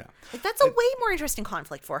Jace. Yeah. Like, that's a way more interesting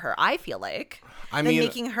conflict for her, I feel like. Than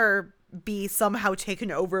making her be somehow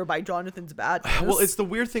taken over by Jonathan's badness. Well, it's the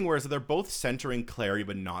weird thing where they're both centering Clary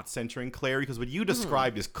but not centering Clary, because what you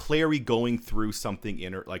described is Clary going through something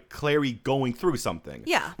Clary going through something.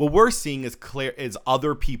 Yeah. What we're seeing is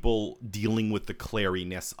other people dealing with the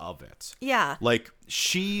Clary-ness of it. Yeah. Like,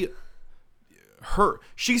 she's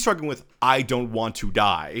struggling with I don't want to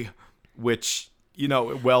die, which,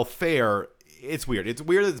 fair. It's weird. It's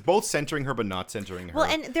weird that it's both centering her but not centering her. Well,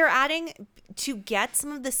 and they're adding, to get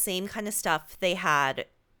some of the same kind of stuff they had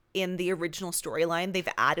in the original storyline, they've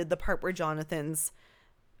added the part where Jonathan's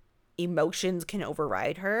emotions can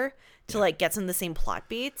override her to like get some of the same plot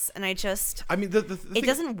beats. And it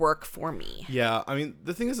doesn't work for me. Yeah. I mean,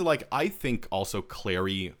 the thing is, like, I think also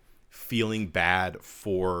Clary feeling bad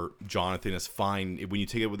for Jonathan is fine when you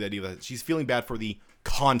take it with the idea that she's feeling bad for the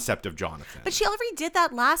concept of Jonathan. But she already did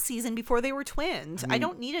that last season before they were twinned. I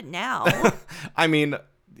don't need it now. I mean,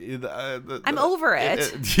 I'm over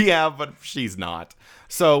it. Yeah, but she's not.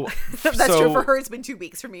 So that's true. For her, it's been 2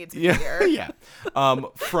 weeks. For me, it's been a year. Yeah.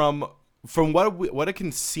 From what it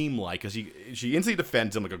can seem like, because she instantly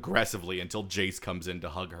defends him like aggressively until Jace comes in to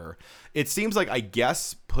hug her. It seems like, I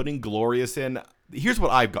guess, putting Glorious in. Here's what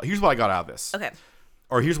I got out of this. Okay.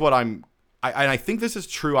 Or here's what I think this is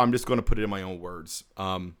true. I'm just going to put it in my own words.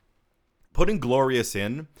 Putting Glorious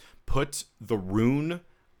in, put the rune,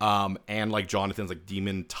 and like Jonathan's like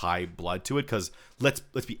demon tie blood to it. Because let's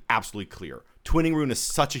be absolutely clear. Twinning rune is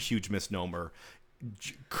such a huge misnomer.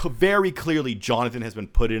 Very clearly, Jonathan has been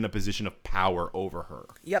put in a position of power over her.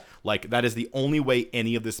 Yep. Like, that is the only way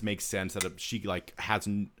any of this makes sense. That she like has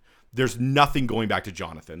there's nothing going back to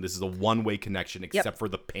Jonathan. This is a one-way connection except for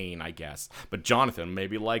the pain, I guess. But Jonathan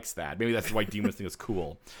maybe likes that. Maybe that's why demons think it's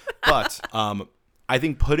cool. But I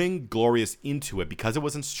think putting Glorious into it, because it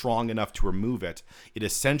wasn't strong enough to remove it, it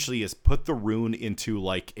essentially has put the rune into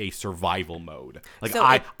like a survival mode. Like So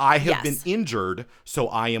I have been injured, so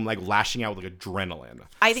I am like lashing out with like adrenaline.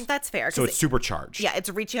 I think that's fair. So it's supercharged. Yeah, it's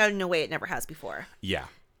reaching out in a way it never has before. Yeah.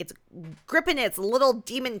 It's gripping its little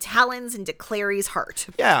demon talons into Clary's heart.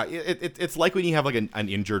 Yeah, it's like when you have like an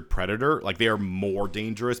injured predator. Like they are more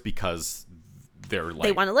dangerous because they're like...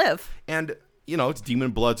 They want to live. And... it's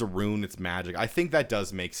demon blood's a rune, it's magic. I think that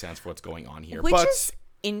does make sense for what's going on here. Which is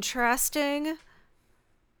interesting.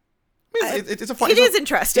 It's a fine... It is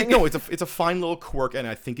interesting. It's a fine little quirk, and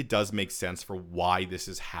I think it does make sense for why this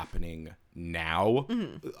is happening now.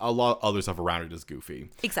 Mm-hmm. A lot of other stuff around it is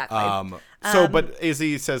goofy. Exactly. But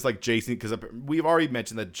Izzy says, like, Jace... Because we've already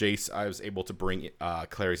mentioned that Jace, I was able to bring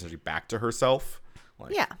Clary essentially back to herself.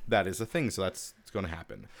 Like, yeah. That is a thing, so it's going to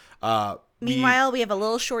happen. Meanwhile, we have a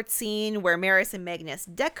little short scene where Maris and Magnus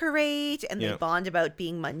decorate, and they bond about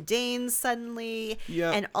being mundane suddenly. Yeah.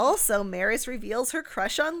 And also, Maris reveals her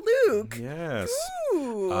crush on Luke. Yes.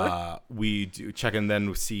 We do check and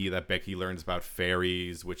then see that Becky learns about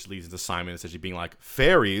fairies, which leads into Simon essentially being like,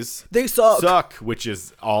 fairies? They suck. Which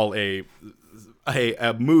is all a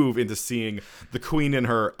move into seeing the queen in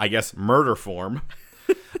her, I guess, murder form.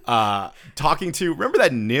 Talking to, remember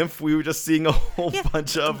that nymph we were just seeing a whole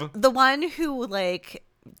bunch of? The one who like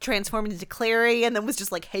transformed into Clary and then was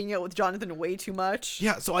just like hanging out with Jonathan way too much.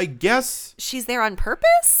 Yeah, so I guess she's there on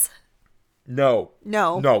purpose? No.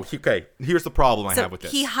 Okay, here's the problem I have with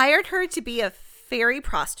this. He hired her to be a fairy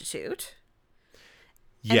prostitute.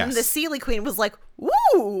 Yes. And the Sealy Queen was like,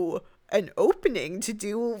 "Ooh, an opening to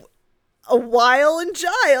do a wile and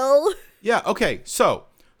guile." Yeah, okay, so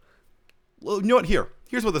well, you know what?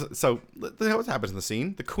 Here's what what happens in the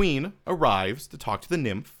scene. The queen arrives to talk to the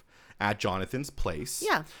nymph at Jonathan's place.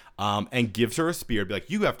 Yeah. And gives her a spear. Be like,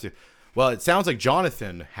 you have to. Well, it sounds like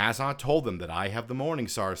Jonathan has not told them that I have the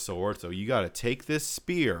Morningstar sword, so you got to take this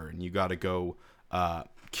spear and you got to go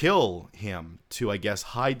kill him to, I guess,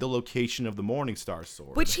 hide the location of the Morningstar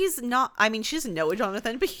sword. Which he's not. I mean, she doesn't know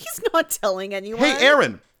Jonathan, but he's not telling anyone. Hey,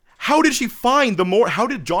 Aaron. How did How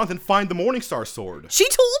did Jonathan find the Morningstar sword? She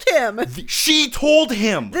told him. She told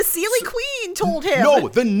him. The Sealy Queen told him. No,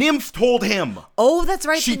 the nymph told him. Oh, that's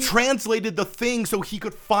right. She translated the thing so he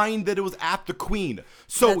could find that it was at the queen.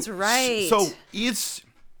 So that's right. So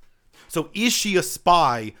is she a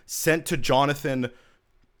spy sent to Jonathan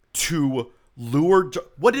to lure?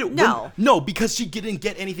 No, because she didn't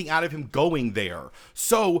get anything out of him going there.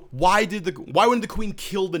 So why wouldn't the queen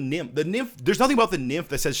kill the nymph? The nymph, there's nothing about the nymph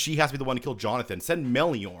that says she has to be the one to kill Jonathan. Send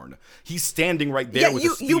Meliorn. He's standing right there with a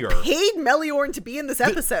spear. You paid Meliorn to be in this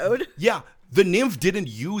episode. The nymph didn't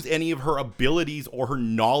use any of her abilities or her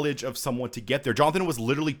knowledge of someone to get there. Jonathan was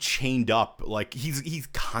literally chained up. Like, he's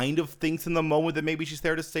kind of thinks in the moment that maybe she's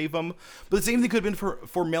there to save him. But the same thing could have been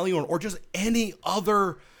for Meliorn or just any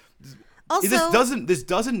other. Also, this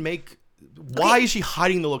doesn't make. Why is she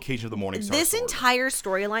hiding the location of the Morningstar sword? This entire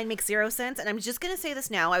storyline makes zero sense, and I'm just going to say this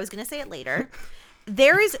now. I was going to say it later.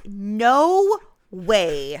 There is no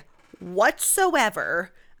way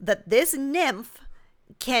whatsoever that this nymph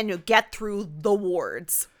can get through the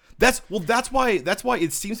wards. That's why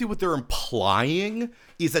it seems to be what they're implying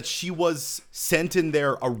is that she was sent in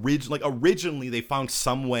there originally they found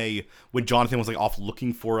some way when Jonathan was like off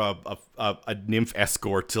looking for a nymph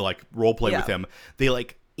escort to like roleplay with him. They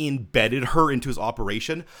like embedded her into his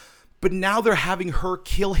operation. But now they're having her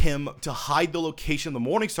kill him to hide the location of the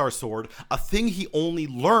Morningstar sword, a thing he only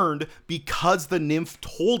learned because the nymph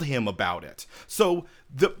told him about it. So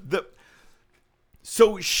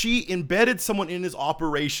So she embedded someone in his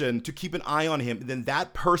operation to keep an eye on him. And then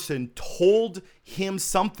that person told him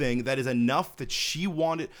something that is enough that she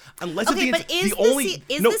wanted. Unless okay, but is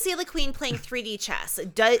the Sealy Queen playing 3D chess?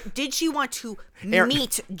 Did she want to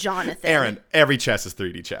meet Jonathan? Aaron, every chess is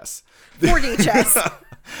 3D chess. 4D chess.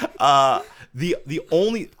 The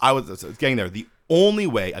only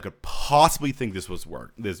way I could possibly think this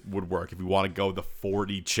would work if we want to go the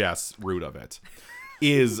 4D chess route of it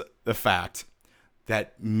is the fact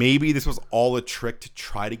that maybe this was all a trick to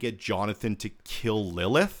try to get Jonathan to kill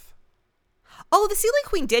Lilith. Oh, the Sealy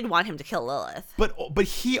Queen did want him to kill Lilith. But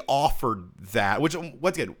he offered that, which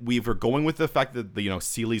once again, we were going with the fact that the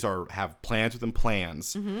Sealys have plans within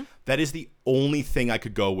plans. Mm-hmm. That is the only thing I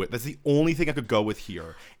could go with. That's the only thing I could go with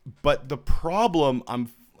here. But the problem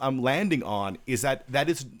I'm landing on is that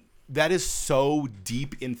is so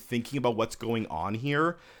deep in thinking about what's going on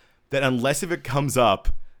here that unless if it comes up,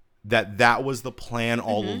 that was the plan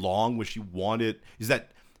all along, what she wanted, is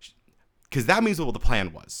that, because that means what the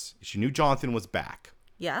plan was. She knew Jonathan was back.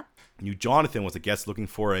 Yeah. Knew Jonathan was, I guess, looking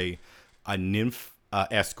for a nymph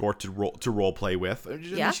escort to role play with.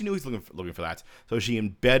 Yeah. She knew he was looking for that. So she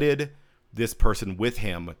embedded this person with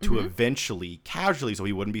him to eventually, casually, so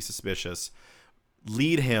he wouldn't be suspicious,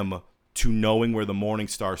 lead him to knowing where the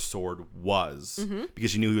Morningstar sword was,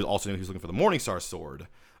 because she knew he was looking for the Morningstar sword,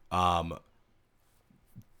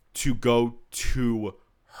 to go to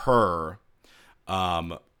her,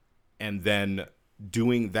 and then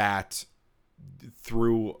doing that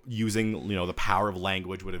through using, the power of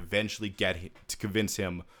language would eventually get him to convince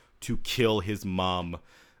him to kill his mom,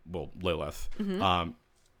 Lilith.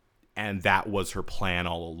 And that was her plan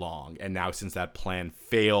all along. And now, since that plan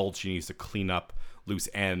failed, she needs to clean up loose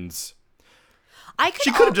ends.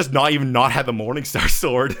 She could have just not had the Morningstar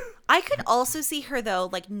sword. I could also see her, though,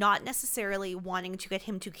 like, not necessarily wanting to get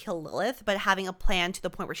him to kill Lilith, but having a plan to the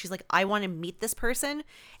point where she's like, I want to meet this person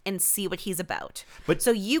and see what he's about.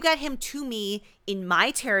 So you get him to me in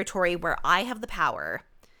my territory where I have the power,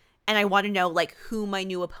 and I want to know, like, who my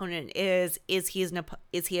new opponent is. Is he an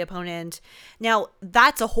opponent? Now,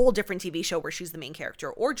 that's a whole different TV show where she's the main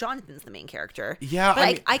character, or Jonathan's the main character. Yeah,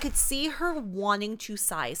 but I could see her wanting to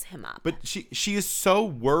size him up. But she is so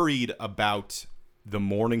worried about the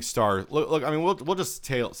Morningstar. Look, I mean, we'll just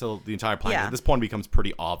tell the entire plan. Yeah. At this point, it becomes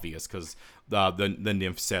pretty obvious because the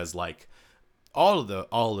nymph says, like, all of the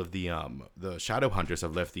Shadowhunters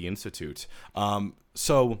have left the Institute.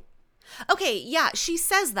 So. Okay, yeah, she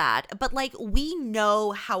says that, but, like, we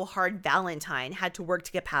know how hard Valentine had to work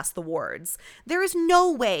to get past the wards. There is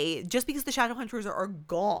no way, just because the Shadowhunters are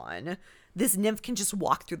gone, this nymph can just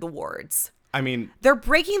walk through the wards. I mean, they're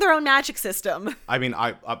breaking their own magic system. I mean,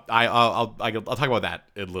 I'll talk about that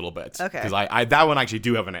in a little bit. Okay. Because I that one actually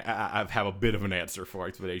do have have a bit of an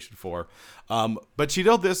explanation for. But she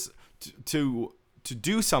did this to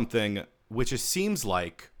do something which it seems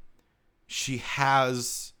like she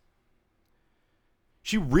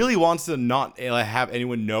really wants to not have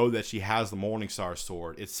anyone know that she has the Morningstar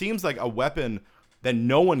sword. It seems like a weapon that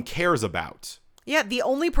no one cares about. Yeah, the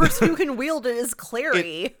only person who can wield it is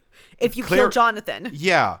Clary. If you kill Jonathan.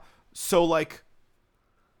 Yeah. So, like,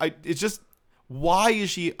 it's just, why is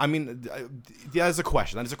she, I mean, that is a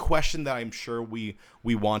question. That is a question that I'm sure we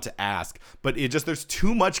want to ask. But there's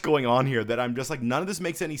too much going on here that I'm just like, none of this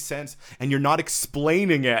makes any sense, and you're not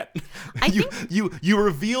explaining it. You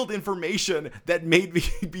revealed information that made me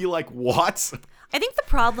be like, what? I think the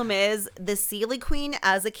problem is the Seelie Queen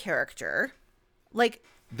as a character, like,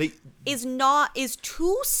 is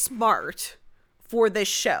too smart for this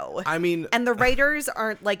show. I mean, and the writers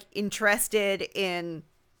aren't, like, interested in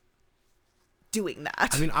doing that.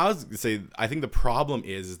 I mean, I was gonna say, I think the problem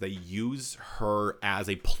is they use her as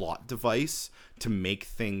a plot device to make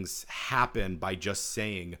things happen by just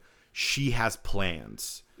saying she has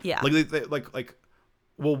plans. Yeah. Like,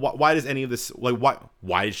 well, why does any of this, like,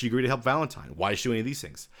 why did she agree to help Valentine? Why did she do any of these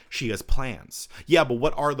things? She has plans. Yeah, but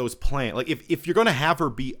what are those plans? Like, if you're gonna have her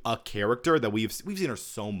be a character that we've seen her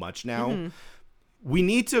so much now, we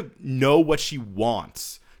need to know what she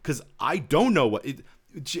wants, because I don't know what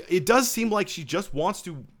it does seem like she just wants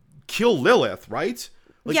to kill Lilith, right?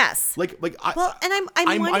 Like, yes.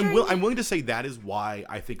 I'm willing to say that is why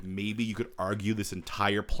I think maybe you could argue this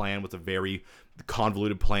entire plan was a very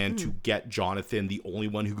convoluted plan to get Jonathan, the only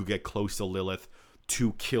one who could get close to Lilith,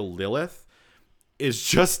 to kill Lilith. Is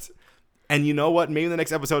just, and you know what? Maybe in the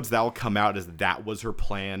next episodes that will come out as that was her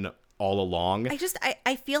plan all along.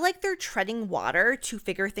 I feel like they're treading water to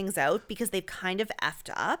figure things out because they've kind of effed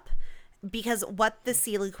up. Because what the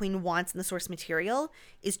Seelie Queen wants in the source material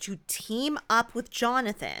is to team up with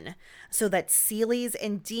Jonathan so that Seelies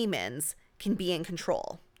and demons can be in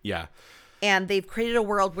control. Yeah. And they've created a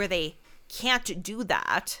world where they can't do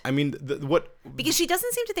that. I mean, because she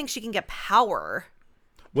doesn't seem to think she can get power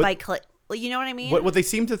by you know what I mean? What they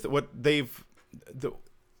seem to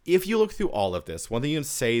if you look through all of this, one thing you can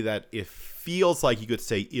say that it feels like you could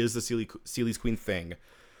say is the Seelie's Queen thing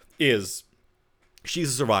is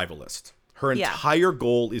she's a survivalist. Her entire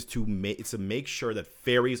goal is to make sure that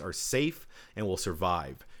fairies are safe and will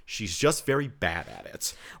survive. She's just very bad at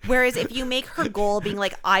it. Whereas if you make her goal being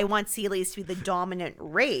like, I want Seelies to be the dominant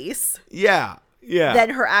race. Yeah.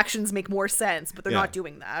 Then her actions make more sense, but they're not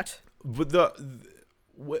doing that. But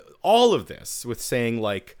all of this with saying,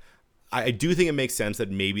 like, I do think it makes sense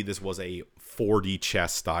that maybe this was a 4D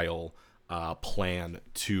chess style plan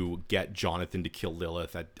to get Jonathan to kill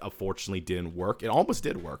Lilith that unfortunately didn't work. It almost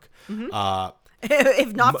did work.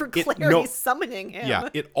 If not for Clary summoning him. Yeah,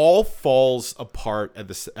 it all falls apart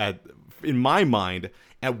in my mind,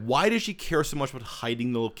 and why does she care so much about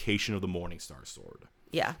hiding the location of the Morningstar sword?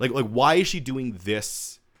 Yeah. Like why is she doing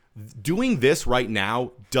this? Doing this right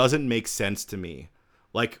now doesn't make sense to me.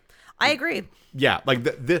 Like, I agree. Yeah, like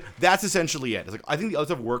that's essentially it. It's like I think the other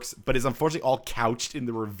stuff works, but it's unfortunately all couched in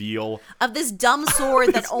the reveal of this dumb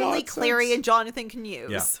sword that only nonsense. Clary and Jonathan can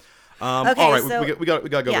use. Yeah. Okay, all right, so, we gotta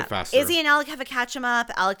go a bit faster. Izzy and Alek have a catch him up.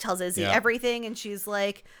 Alek tells Izzy everything, and she's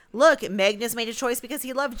like, "Look, Magnus made a choice because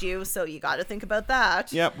he loved you, so you got to think about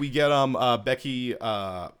that." Yeah, we get Becky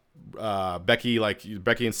and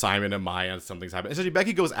Simon and Maya, and something's happening. Essentially,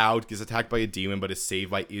 Becky goes out, gets attacked by a demon, but is saved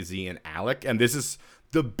by Izzy and Alek, and this is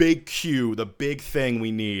the big cue, the big thing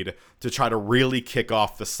we need to try to really kick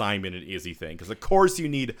off the Simon and Izzy thing, because of course you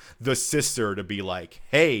need the sister to be like,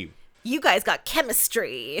 hey, you guys got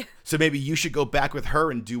chemistry, so maybe you should go back with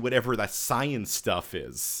her and do whatever that science stuff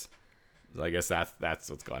is. So I guess that's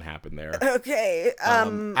what's going to happen there. Okay.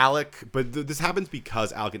 Alek, but this happens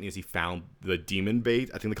because Alek and Izzy found the demon bait.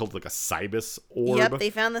 I think they called it like a Cybus orb. Yep, they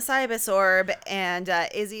found the Cybus orb, and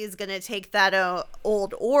Izzy is going to take that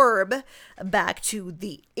old orb back to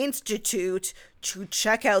the Institute to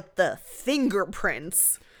check out the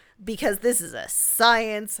fingerprints, because this is a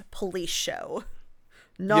science police show.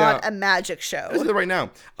 Not a magic show. Let's do it right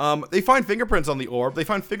now. They find fingerprints on the orb.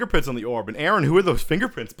 And Aaron, who are those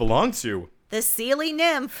fingerprints belong to? The Seelie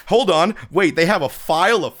nymph. Hold on. Wait, they have a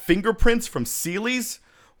file of fingerprints from Seelies?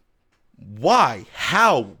 Why?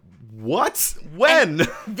 How? What? When?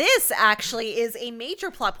 And this actually is a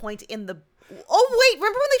major plot point in the... Oh, wait,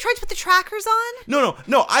 remember when they tried to put the trackers on?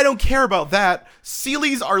 No, I don't care about that.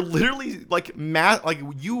 Seelies are literally like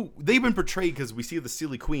they've been portrayed, because we see the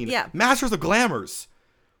Seelie Queen. Yeah. Masters of Glamours.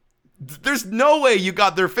 There's no way you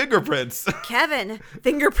got their fingerprints. Kevin,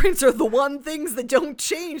 fingerprints are the one things that don't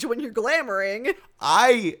change when you're glamoring.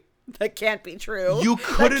 That can't be true.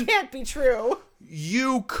 That can't be true.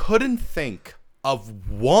 You couldn't think of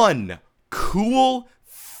one cool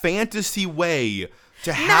fantasy way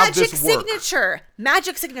to have this work.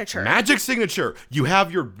 Magic signature. You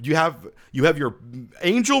have your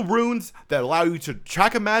angel runes that allow you to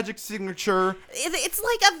track a magic signature. It's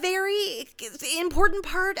like a very important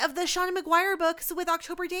part of the Shauna Maguire books with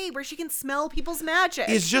October Day, where she can smell people's magic.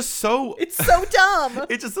 It's just so... It's so dumb.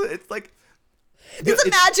 It's like... It's a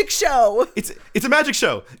magic show. It's a magic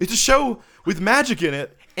show. It's a show with magic in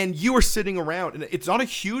it, and you are sitting around, and it's not a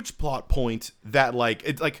huge plot point that, like...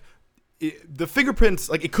 It's like... the fingerprints,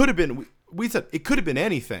 like, it could have been, we said it could have been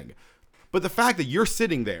anything, but the fact that you're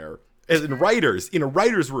sitting there as in a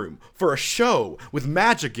writer's room for a show with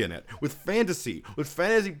magic in it, with fantasy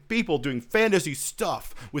people doing fantasy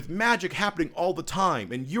stuff, with magic happening all the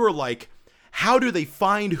time, and you're like, how do they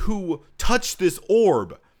find who touched this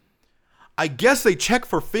orb? I guess they check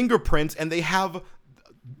for fingerprints, and they have all...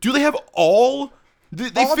 all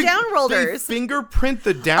downworlders. They fingerprint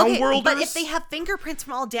the downworlders? Okay, but if they have fingerprints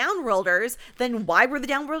from all downworlders, then why were the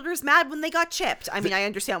downworlders mad when they got chipped? I mean, I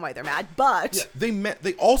understand why they're mad, but... Yeah,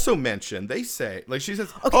 they also mention, they say, like, she says,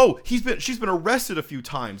 oh, she's been arrested a few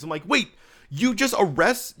times. I'm like, wait, you just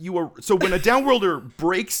arrest... So when a downworlder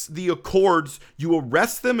breaks the accords, you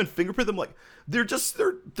arrest them and fingerprint them? Like,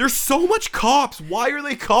 there's so much cops. Why are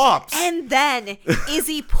they cops? And then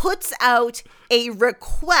Izzy puts out a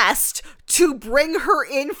request to bring her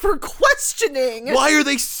in for questioning. Why are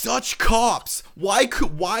they such cops?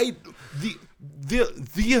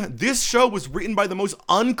 This show was written by the most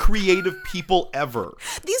uncreative people ever.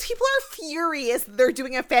 These people are furious that they're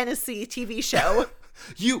doing a fantasy TV show.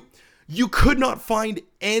 You could not find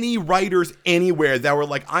any writers anywhere that were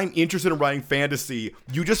like, I'm interested in writing fantasy.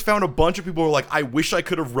 You just found a bunch of people who were like, I wish I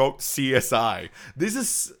could have wrote CSI. This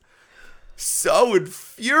is so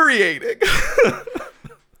infuriating.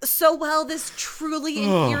 So while this truly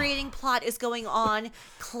infuriating plot is going on,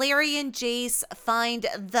 Clary and Jace find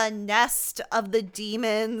the nest of the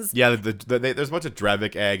demons. Yeah, there's a bunch of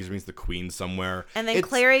Drevik eggs, which means the queen somewhere. And then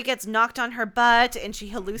Clary gets knocked on her butt, and she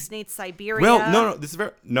hallucinates Siberia. Well,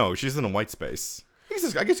 no, she's in a white space.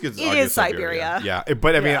 I guess it is Siberia. Yeah,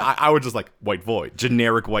 but I mean, I would just like white void,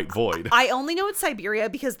 generic white void. I only know it's Siberia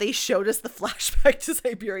because they showed us the flashback to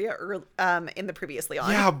Siberia in the previously on.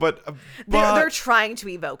 Yeah, but they're trying to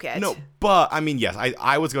evoke it. No, but I mean, yes,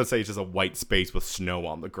 I was going to say it's just a white space with snow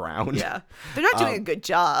on the ground. Yeah, they're not doing a good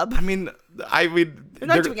job. I mean, they're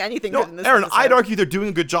not doing anything good in this Aaron, episode. I'd argue they're doing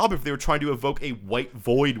a good job if they were trying to evoke a white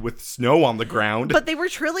void with snow on the ground. But they were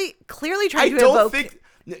clearly trying to evoke...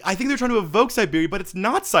 I think they're trying to evoke Siberia, but it's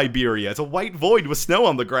not Siberia. It's a white void with snow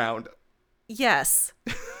on the ground. Yes.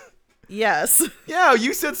 Yes. Yeah,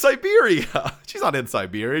 you said Siberia. She's not in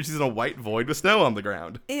Siberia. She's in a white void with snow on the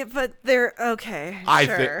ground. Yeah, but they're okay.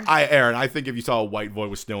 Aaron, I think if you saw a white void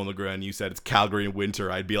with snow on the ground and you said it's Calgary in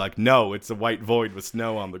winter, I'd be like, no, it's a white void with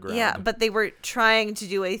snow on the ground. Yeah, but they were trying to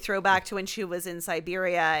do a throwback to when she was in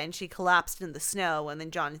Siberia and she collapsed in the snow, and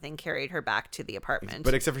then Jonathan carried her back to the apartment.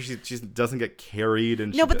 But except for she doesn't get carried,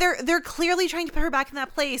 and no, but they're clearly trying to put her back in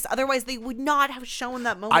that place. Otherwise, they would not have shown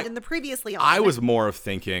that moment in the previously on. I was more of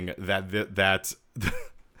thinking that that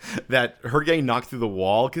her getting knocked through the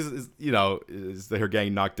wall, because is her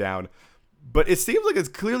getting knocked down. But it seems like it's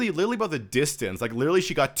clearly literally about the distance. Like, literally,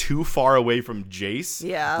 she got too far away from Jace.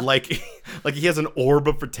 Yeah. Like he has an orb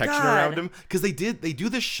of protection around him. Because they do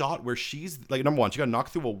this shot where she's, like, number one, she got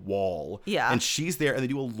knocked through a wall. Yeah. And she's there, and they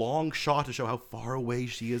do a long shot to show how far away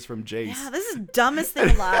she is from Jace. Yeah, this is the dumbest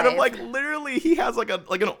thing alive. And I'm like, literally, he has, like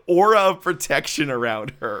an aura of protection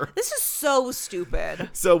around her. This is so stupid.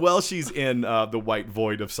 So, while she's in the white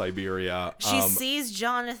void of Siberia, she sees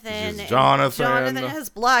Jonathan. Jonathan has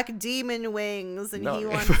black demon wings, and he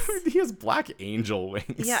wants. He has black angel wings.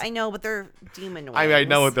 Yeah, I know, but they're demon wings. I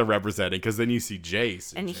know what they're representing, because then you see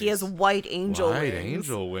Jace, and he has white angel wings. White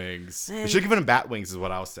angel wings. We should have given him bat wings, is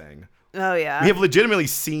what I was saying. Oh yeah. We have legitimately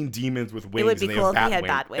seen demons with wings. It would be cool if he had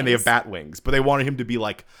bat wings. And they have bat wings, but they wanted him to be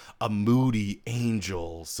like a moody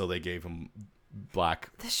angel, so they gave him black.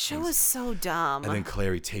 This show is so dumb. And then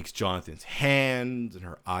Clary takes Jonathan's hand, and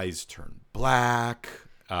her eyes turn black.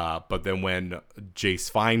 But then when Jace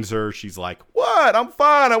finds her, she's like, "What? I'm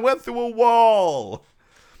fine. I went through a wall."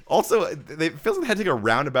 Also, it feels like they had to take a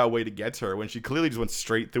roundabout way to get to her when she clearly just went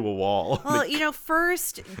straight through a wall. Well,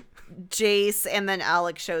 first Jace and then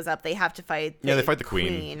Alek shows up. They have to fight. They fight the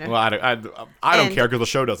queen. Well, I don't care because the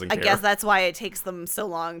show doesn't care. I guess that's why it takes them so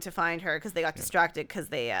long to find her, because they got distracted because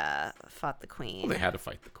they fought the queen. Well, they had to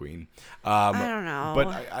fight the queen. I don't know.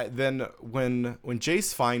 But then when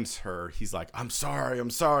Jace finds her, he's like, I'm sorry,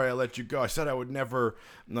 I let you go. I said I would never,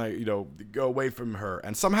 go away from her.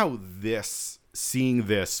 And somehow seeing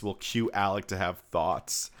this will cue Alek to have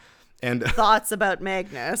thoughts. And thoughts about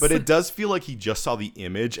Magnus. But it does feel like he just saw the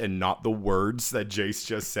image and not the words that Jace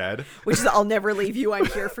just said. Which is, I'll never leave you, I'm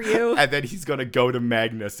here for you. And then he's going to go to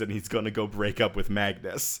Magnus and he's going to go break up with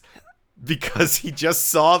Magnus. Because he just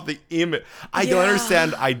saw the image. I don't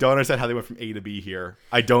understand how they went from A to B here.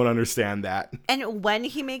 I don't understand that. And when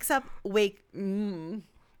he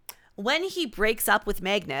when he breaks up with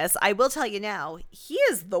Magnus, I will tell you now, he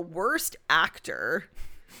is the worst actor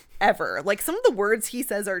ever. Like, some of the words he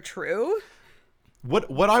says are true. What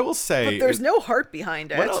I will say, but there's no heart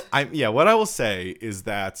behind it. What I will say is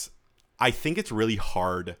that I think it's really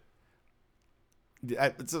hard.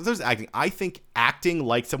 So there's acting. I think acting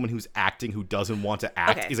like someone who's acting who doesn't want to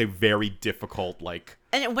act is a very difficult, like.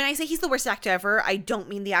 And when I say he's the worst actor ever, I don't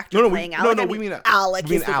mean the actor playing Alek. We mean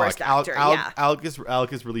Alek is the worst actor.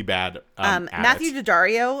 Alek is really bad. Matthew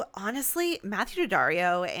Daddario, honestly, Matthew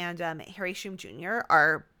Daddario and Harry Shum Jr.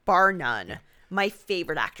 are bar none my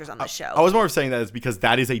favorite actors on the show. I was more of saying that is because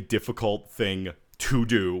that is a difficult thing to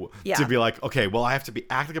do. Yeah. To be like, okay, well, I have to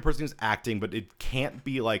act like a person who's acting, but it can't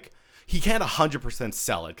be like. He can't 100%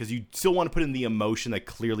 sell it because you still want to put in the emotion that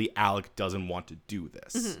clearly Alek doesn't want to do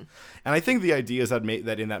this. Mm-hmm. And I think the idea is that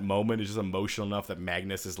in that moment is just emotional enough that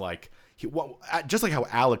Magnus is like, just like how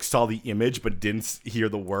Alek saw the image but didn't hear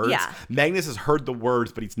the words. Yeah. Magnus has heard the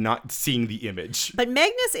words but he's not seeing the image. But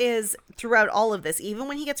Magnus is, throughout all of this, even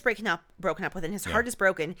when he gets broken up with and his heart is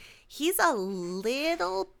broken, he's a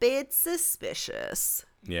little bit suspicious.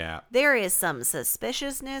 Yeah. There is some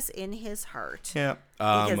suspiciousness in his heart. Yeah.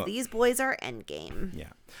 Because these boys are endgame.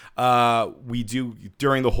 Yeah. We do,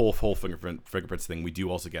 during the whole fingerprints thing, we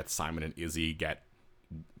do also get Simon and Izzy get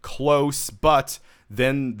close, but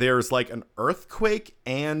then there's like an earthquake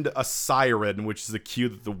and a siren, which is a cue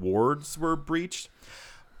that the wards were breached.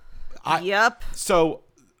 Yep. So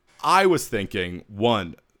I was thinking,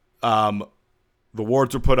 one, the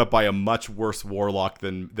wards were put up by a much worse warlock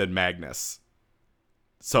than Magnus.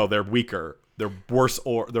 So they're weaker. They're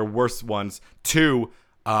worse ones. Two,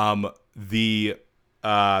 the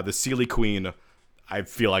Seelie Queen, I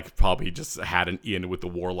feel like probably just had an in with the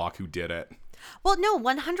warlock who did it. Well, no,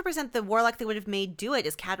 100% the warlock they would have made do it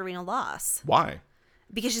is Katarina Loss. Why?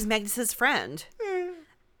 Because she's Magnus's friend.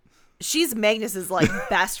 She's Magnus's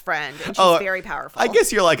best friend, and she's very powerful. I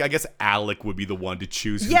guess Alek would be the one to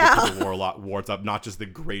choose who to put the wards up, not just the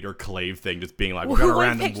greater Clave thing, just being like, we're gonna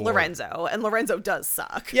random picked Lorenzo, and Lorenzo does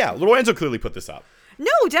suck. Yeah, Lorenzo clearly put this up.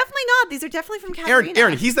 No, definitely not. These are definitely from Katarina.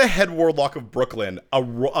 Aaron, he's the head warlock of Brooklyn,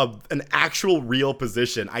 an actual real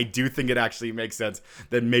position. I do think it actually makes sense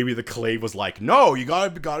that maybe the Clave was like, no, you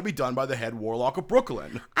gotta be done by the head warlock of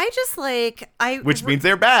Brooklyn. Which means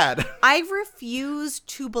they're bad. I refuse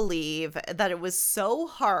to believe that it was so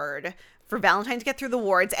hard for Valentine to get through the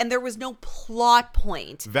wards, and there was no plot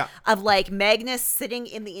point of like Magnus sitting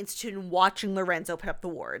in the Institute and watching Lorenzo put up the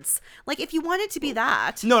wards. Like, if you wanted to be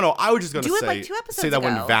that, no, I was just gonna say that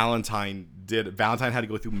when Valentine had to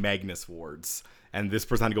go through Magnus wards, and this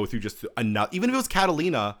person had to go through just enough. Even if it was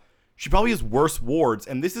Catalina, she probably has worse wards,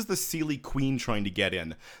 and this is the Seelie Queen trying to get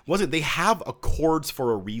in. They have accords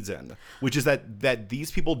for a reason, which is that these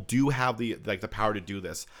people do have the power to do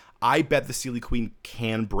this. I bet the Seelie Queen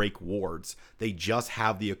can break wards. They just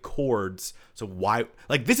have the accords. So why?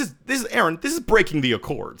 Like, this is Aaron. This is breaking the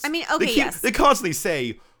accords. I mean, okay, yes. They constantly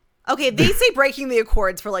say. Okay, they say breaking the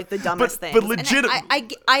accords for like the dumbest things. But legit. I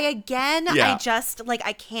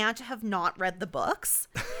can't have not read the books,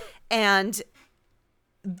 and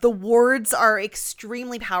the wards are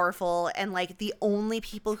extremely powerful, and like the only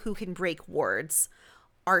people who can break wards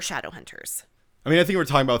are Shadowhunters. I mean, I think we're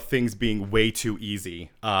talking about things being way too easy.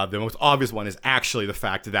 The most obvious one is actually the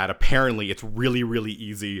fact that apparently it's really, really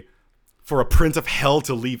easy for a Prince of Hell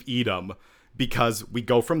to leave Edom, because we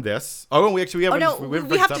go from this. Oh, we have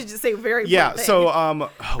to just say a very important thing. So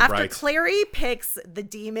after Clary picks the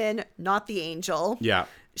demon, not the angel. Yeah.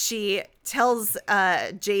 She tells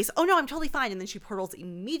Jace, "Oh no, I'm totally fine," and then she portals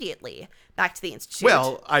immediately back to the Institute.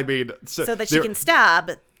 Well, I mean, so that she can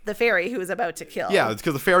stab the fairy who is about to kill. Yeah, it's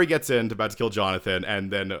because the fairy gets in, about to kill Jonathan, and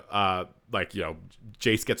then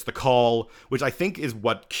Jace gets the call, which I think is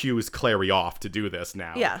what cues Clary off to do this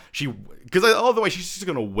now. Yeah. Because all the way, she's just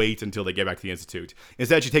going to wait until they get back to the Institute.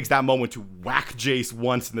 Instead, she takes that moment to whack Jace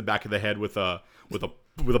once in the back of the head with a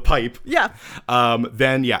pipe. Yeah.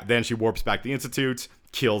 Then she warps back to the Institute,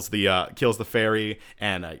 kills the fairy,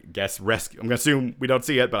 and I guess I'm gonna assume we don't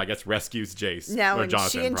see it, but I guess rescues Jace. Now, or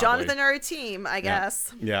Jonathan, she and probably. Jonathan are a team, I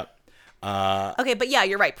guess. Yeah. Okay, but yeah,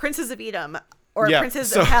 you're right. Princes of Edom or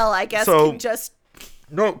Princes of Hell, I guess, can just.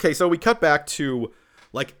 No, okay. So we cut back to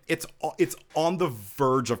like it's on the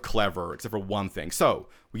verge of clever, except for one thing. So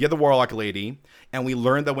we get the Warlock lady, and we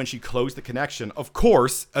learn that when she closed the connection, of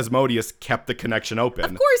course, Asmodeus kept the connection open.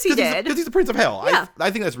 Of course he did, because he's the Prince of Hell. Yeah.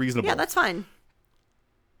 I think that's reasonable. Yeah, that's fine.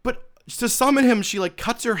 But to summon him, she like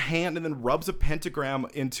cuts her hand and then rubs a pentagram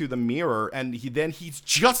into the mirror, and he's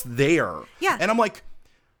just there. Yeah. And I'm like,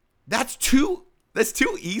 that's too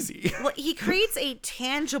easy. Well, he creates a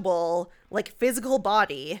tangible, like, physical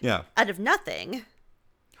body out of nothing.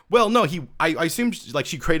 Well, no, I assume like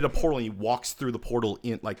she created a portal and he walks through the portal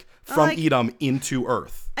in from Edom into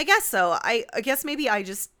Earth. I guess so. I guess maybe I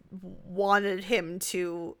just wanted him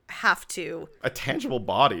to have to a tangible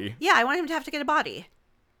body. Yeah, I wanted him to have to get a body.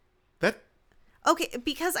 Okay,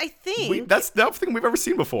 because I think that's nothing we've ever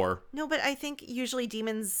seen before. No, but I think usually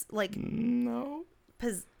demons no.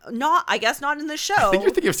 I guess not in the show. I think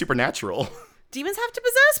you're thinking of Supernatural. Demons have to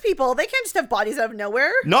possess people. They can't just have bodies out of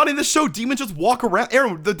nowhere. Not in the show. Demons just walk around.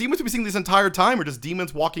 Aaron, the demons we've been seeing this entire time are just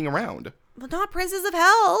demons walking around. Well, not Princes of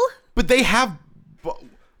Hell. But they have.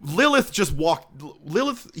 Lilith just walked.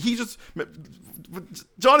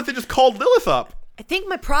 Jonathan just called Lilith up. I think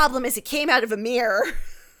my problem is it came out of a mirror.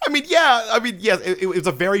 Yes, it was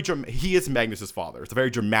a very he is Magnus's father. It's a very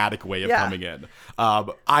dramatic way of coming in.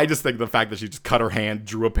 I just think the fact that she just cut her hand,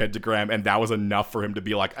 drew a pentagram, and that was enough for him to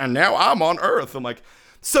be like, and now I'm on Earth. I'm like,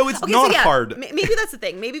 so it's not hard. Maybe that's the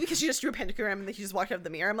thing. Maybe because she just drew a pentagram and then he just walked out of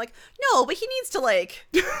the mirror. I'm like, no, but he needs to like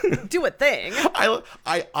do a thing.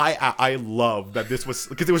 I love that this was,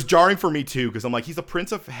 because it was jarring for me too, because I'm like, he's a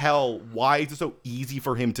Prince of Hell. Why is it so easy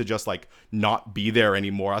for him to just like not be there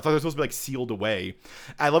anymore? I thought it was supposed to be like sealed away.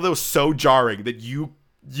 I love that it was so jarring that you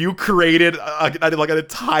created like an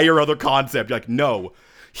entire other concept. You're like, no,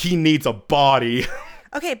 he needs a body.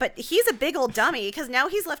 Okay, but he's a big old dummy because now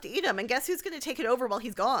he's left Edom, and guess who's going to take it over while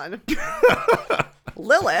he's gone?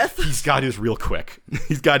 Lilith. He's got his real quick.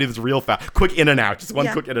 He's got his real fast. Quick in and out. Just one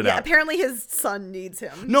quick in and out. Apparently his son needs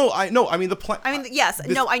him. No, I know. I mean, the plan. I mean, yes.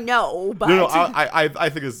 No, I know, but. No, I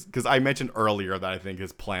think it's because I mentioned earlier that I think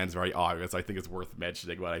his plan's very obvious. I think it's worth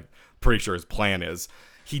mentioning what I'm pretty sure his plan is.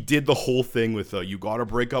 He did the whole thing with you gotta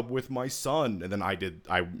break up with my son, and then I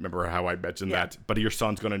remember how I mentioned that, but your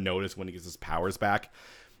son's gonna notice when he gets his powers back.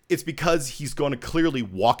 It's because he's going to clearly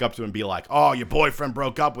walk up to him and be like, oh, your boyfriend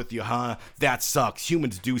broke up with you, huh? That sucks.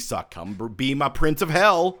 Humans do suck. Come be my Prince of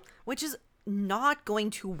Hell. Which is not going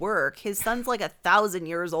to work. His son's like 1,000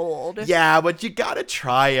 years old. Yeah, but you gotta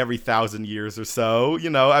try every 1,000 years or so. You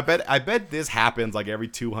know, I bet this happens like every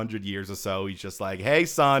 200 years or so. He's just like, hey,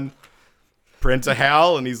 son, Prince of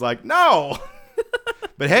Hell. And he's like, no.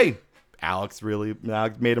 But hey, Alex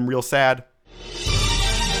made him real sad.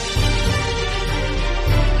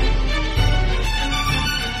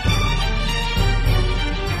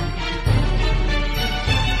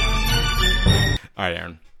 All right,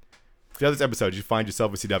 Aaron. Throughout this episode, did you find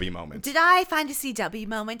yourself a CW moment? Did I find a CW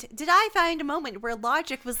moment? Did I find a moment where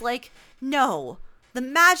logic was like, no, the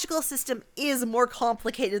magical system is more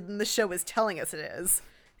complicated than the show is telling us it is?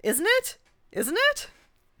 Isn't it? Isn't it?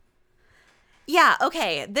 Yeah,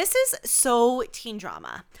 okay. This is so teen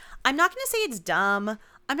drama. I'm not going to say it's dumb.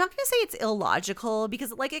 I'm not going to say it's illogical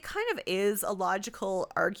because, like, it kind of is a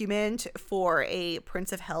logical argument for a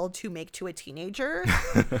Prince of Hell to make to a teenager.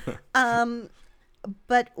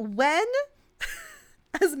 But when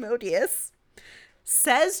Asmodeus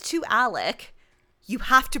says to Alek, you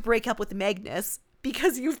have to break up with Magnus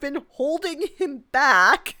because you've been holding him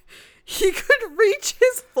back, he could reach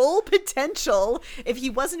his full potential if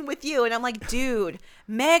he wasn't with you. And I'm like, dude,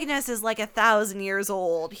 Magnus is like 1,000 years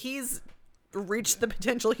old. He's reached the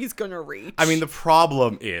potential he's going to reach. I mean, the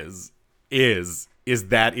problem is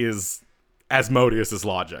Asmodeus's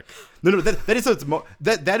logic. No, that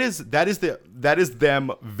is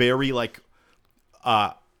them very like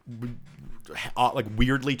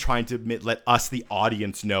weirdly trying to let us, the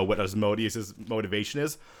audience, know what Asmodeus's motivation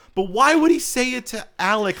is. But why would he say it to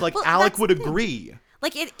Alek? Like, well, Alek would agree.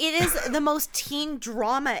 Like, it is the most teen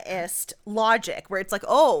drama-ist logic, where it's like,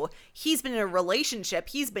 oh, he's been in a relationship,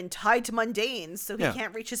 he's been tied to mundanes, so he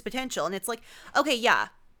can't reach his potential. And it's like, okay, yeah,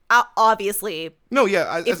 obviously, no,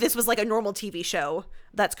 yeah. If this was like a normal TV show,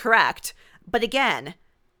 that's correct. But again,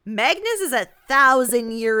 Magnus is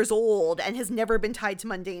 1,000 years old and has never been tied to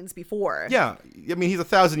mundanes before. Yeah, I mean, he's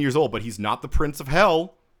 1,000 years old, but he's not the Prince of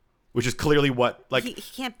Hell, which is clearly what, like... He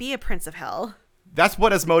can't be a Prince of Hell. That's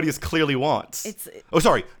what Asmodeus clearly wants. Oh,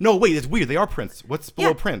 sorry. No, wait, it's weird. They are Prince. What's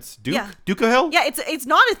below Prince? Duke? Yeah. Duke of Hell? Yeah, it's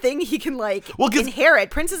not a thing he can, like, inherit.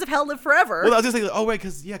 Princes of Hell live forever. Well, I was just saying, oh, wait,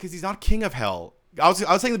 because he's not King of Hell. I was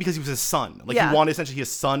saying that because he was his son. Like, he wanted essentially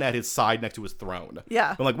his son at his side next to his throne.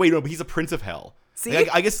 Yeah. I'm like, wait, no, but he's a Prince of Hell. See? Like,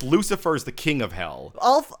 I guess Lucifer is the King of Hell.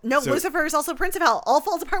 Lucifer is also Prince of Hell. All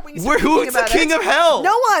falls apart when you start thinking about it. Who's the King of Hell?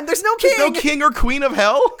 No one. There's no king. There's no king or queen of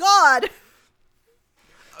hell? God.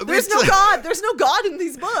 There's no God. There's no God in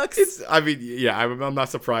these books. I'm not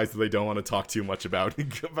surprised that they don't want to talk too much about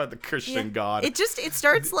the Christian God. It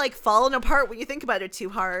starts like falling apart when you think about it too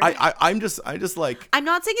hard. I'm just like, I'm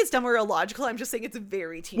not saying it's dumb or illogical. I'm just saying it's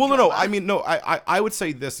very teen drama. No. I mean, no. I would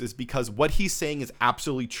say this is because what he's saying is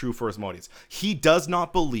absolutely true for Asmodeus. He does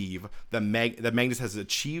not believe that Magnus has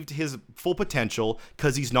achieved his full potential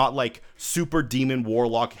because he's not like super demon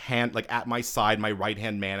warlock hand, like at my side, my right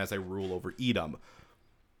hand man as I rule over Edom.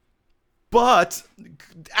 But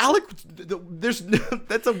Alek,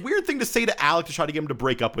 that's a weird thing to say to Alek to try to get him to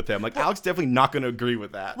break up with him. Like, Alek's definitely not going to agree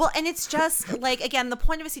with that. Well, and it's just, like, again, the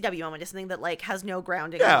point of a CW moment is something that, like, has no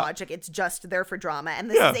grounding in logic. It's just there for drama. And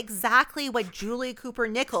this is exactly what Julie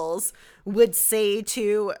Cooper-Nichols would say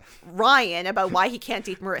to Ryan about why he can't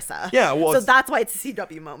date Marissa. Yeah, well, so that's why it's a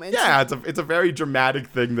CW moment. Yeah, it's a very dramatic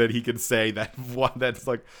thing that he could say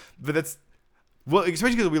well,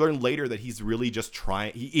 especially because we learn later that he's really just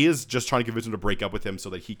trying to convince him to break up with him so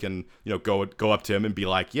that he can, go up to him and be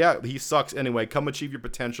like, yeah, he sucks anyway. Come achieve your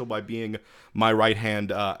potential by being my right hand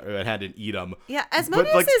in Edom. Yeah,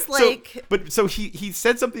 Asmodeus is like... So he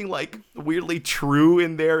said something like weirdly true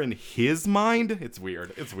in there in his mind. It's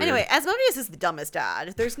weird. Anyway, Asmodeus is the dumbest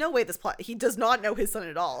dad. There's no way he does not know his son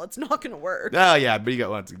at all. It's not going to work. Oh, yeah, but you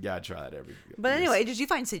got to try that every... But anyway, did you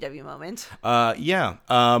find CW moment? Yeah.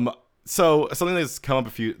 So something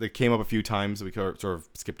that came up a few times that we sort of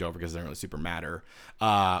skipped over because it doesn't really super matter.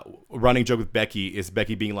 Running joke with Becky is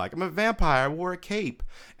Becky being like, I'm a vampire, I wore a cape.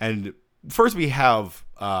 And first we have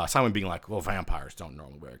Simon being like, well, vampires don't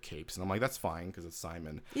normally wear capes. And I'm like, that's fine because it's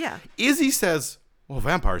Simon. Yeah. Izzy says, well,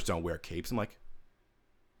 vampires don't wear capes. I'm like,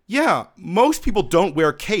 yeah, most people don't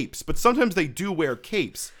wear capes, but sometimes they do wear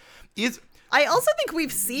capes. I also think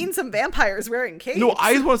we've seen some vampires wearing capes. No,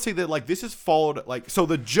 I just want to say that, like, this is followed, like, so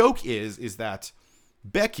the joke is that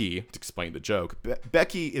Becky, to explain the joke,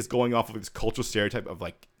 Becky is going off of this cultural stereotype of,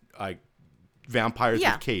 like vampires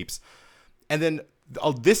with capes. And then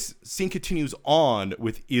this scene continues on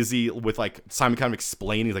with Izzy, with, like, Simon kind of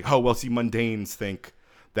explaining, like, oh, well, see, mundanes think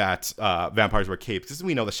that vampires wear capes, because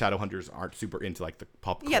we know the Shadowhunters aren't super into like the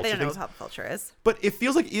pop culture. Yeah, they don't know things. what pop culture is. But it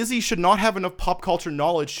feels like Izzy should not have enough pop culture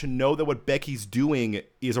knowledge to know that what Becky's doing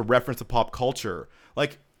is a reference to pop culture.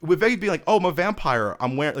 Like, with Becky being like, oh, I'm a vampire.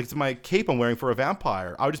 I'm wearing, like, it's my cape I'm wearing for a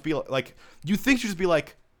vampire. I would just be like, you think she'd just be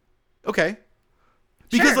like, okay.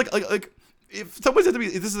 Because, Sure. like, if someone said to me,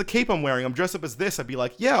 this is the cape I'm wearing, I'm dressed up as this, I'd be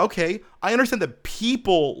like, yeah, okay. I understand that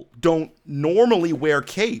people don't normally wear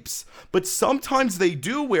capes, but sometimes they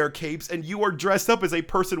do wear capes, and you are dressed up as a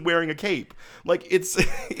person wearing a cape. Like, it's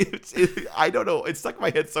I don't know. It stuck in my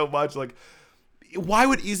head so much. Like, why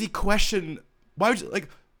would Izzy question, why would you, like,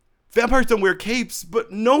 vampires don't wear capes,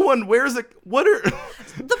 but no one wears a, what are...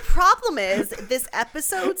 The problem is, this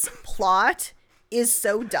episode's plot is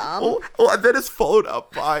so dumb. And then it's followed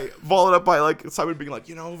up by like Simon being like,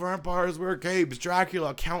 vampires wear capes,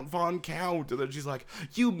 Dracula, Count Von Count, and then she's like,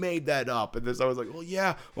 you made that up, and then someone's like, well,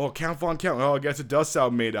 yeah, well, Count Von Count, oh, I guess it does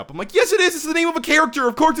sound made up. I'm like, yes, it is. It's the name of a character.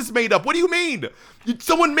 Of course, it's made up. What do you mean?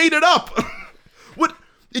 Someone made it up. What?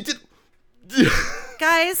 It did.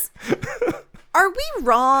 Guys, are we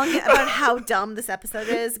wrong about how dumb this episode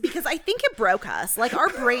is? Because I think it broke us. Like, our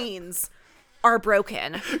brains are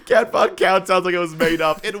broken. Count Von Count sounds like it was made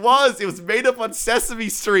up. It was. It was made up on Sesame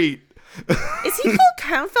Street. Is he called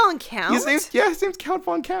Count Von Count? His name's Count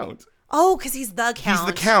Von Count. Oh, because he's the Count. He's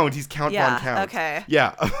the Count. He's Count Yeah, Von Count. okay.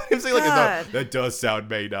 Yeah. I'm saying like, God. that does sound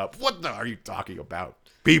made up. What the are you talking about?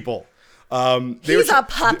 People. He's a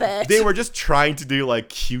puppet. They were just trying to do like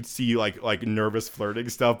cutesy, like nervous flirting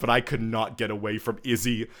stuff, but I could not get away from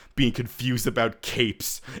Izzy being confused about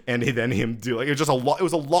capes and then him do like, it was just a lot. It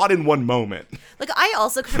was a lot in one moment. Like, I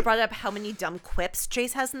also could have brought up how many dumb quips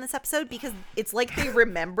Jace has in this episode, because it's like they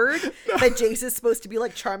remembered that Jace is supposed to be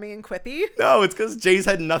like charming and quippy. No, it's because Jace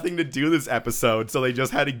had nothing to do this episode, so they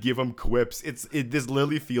just had to give him quips. This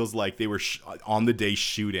literally feels like they were on the day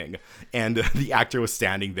shooting, and the actor was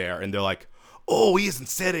standing there, and they're like, oh, he hasn't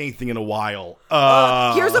said anything in a while.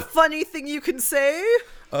 Here's a funny thing you can say.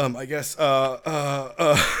 I guess,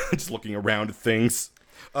 just looking around at things.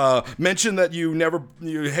 Mention that you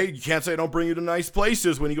can't say I don't bring you to nice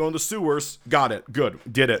places when you go in the sewers. Got it. Good.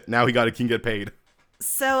 Did it. Now he can get paid.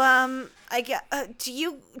 So, I get, do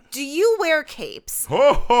you wear capes?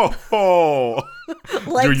 Ho, ho, ho.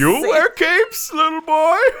 Like, Do you wear capes, little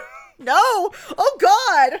boy? No. Oh,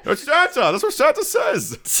 God. That's Santa. That's what Santa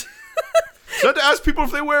says. Santa asks people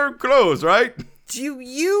if they wear clothes, right? Do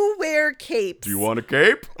you wear capes? Do you want a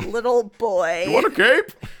cape? Little boy. You want a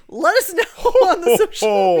cape? Let us know on the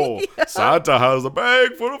social media. Santa has a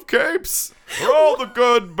bag full of capes for all the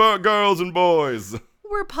good girls and boys.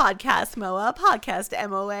 We're Podcast MOA, Podcast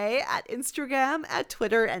MOA, at Instagram, at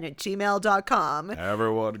Twitter, and at gmail.com.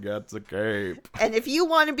 Everyone gets a cape. And if you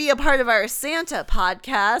want to be a part of our Santa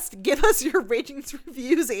podcast, give us your ratings,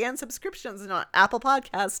 reviews, and subscriptions on Apple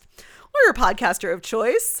Podcast or your podcaster of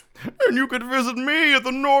choice. And you could visit me at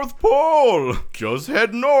the North Pole. Just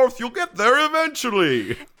head north, you'll get there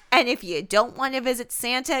eventually. And if you don't want to visit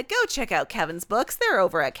Santa, go check out Kevin's books. They're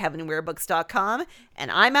over at kevinweirbooks.com,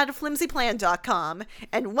 and I'm at flimsyplan.com.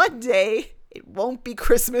 And one day, it won't be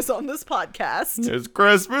Christmas on this podcast. It's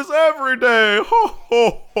Christmas every day. Ho,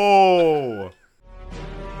 ho, ho.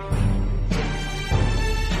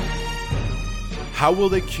 How will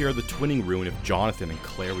they cure the twinning rune if Jonathan and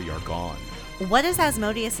Clary are gone? What is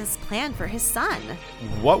Asmodeus' plan for his son?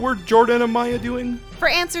 What were Jordan and Maya doing? For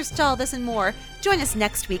answers to all this and more, join us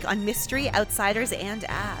next week on Mystery, Outsiders, and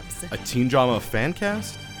Abs. A teen drama fan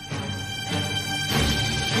cast?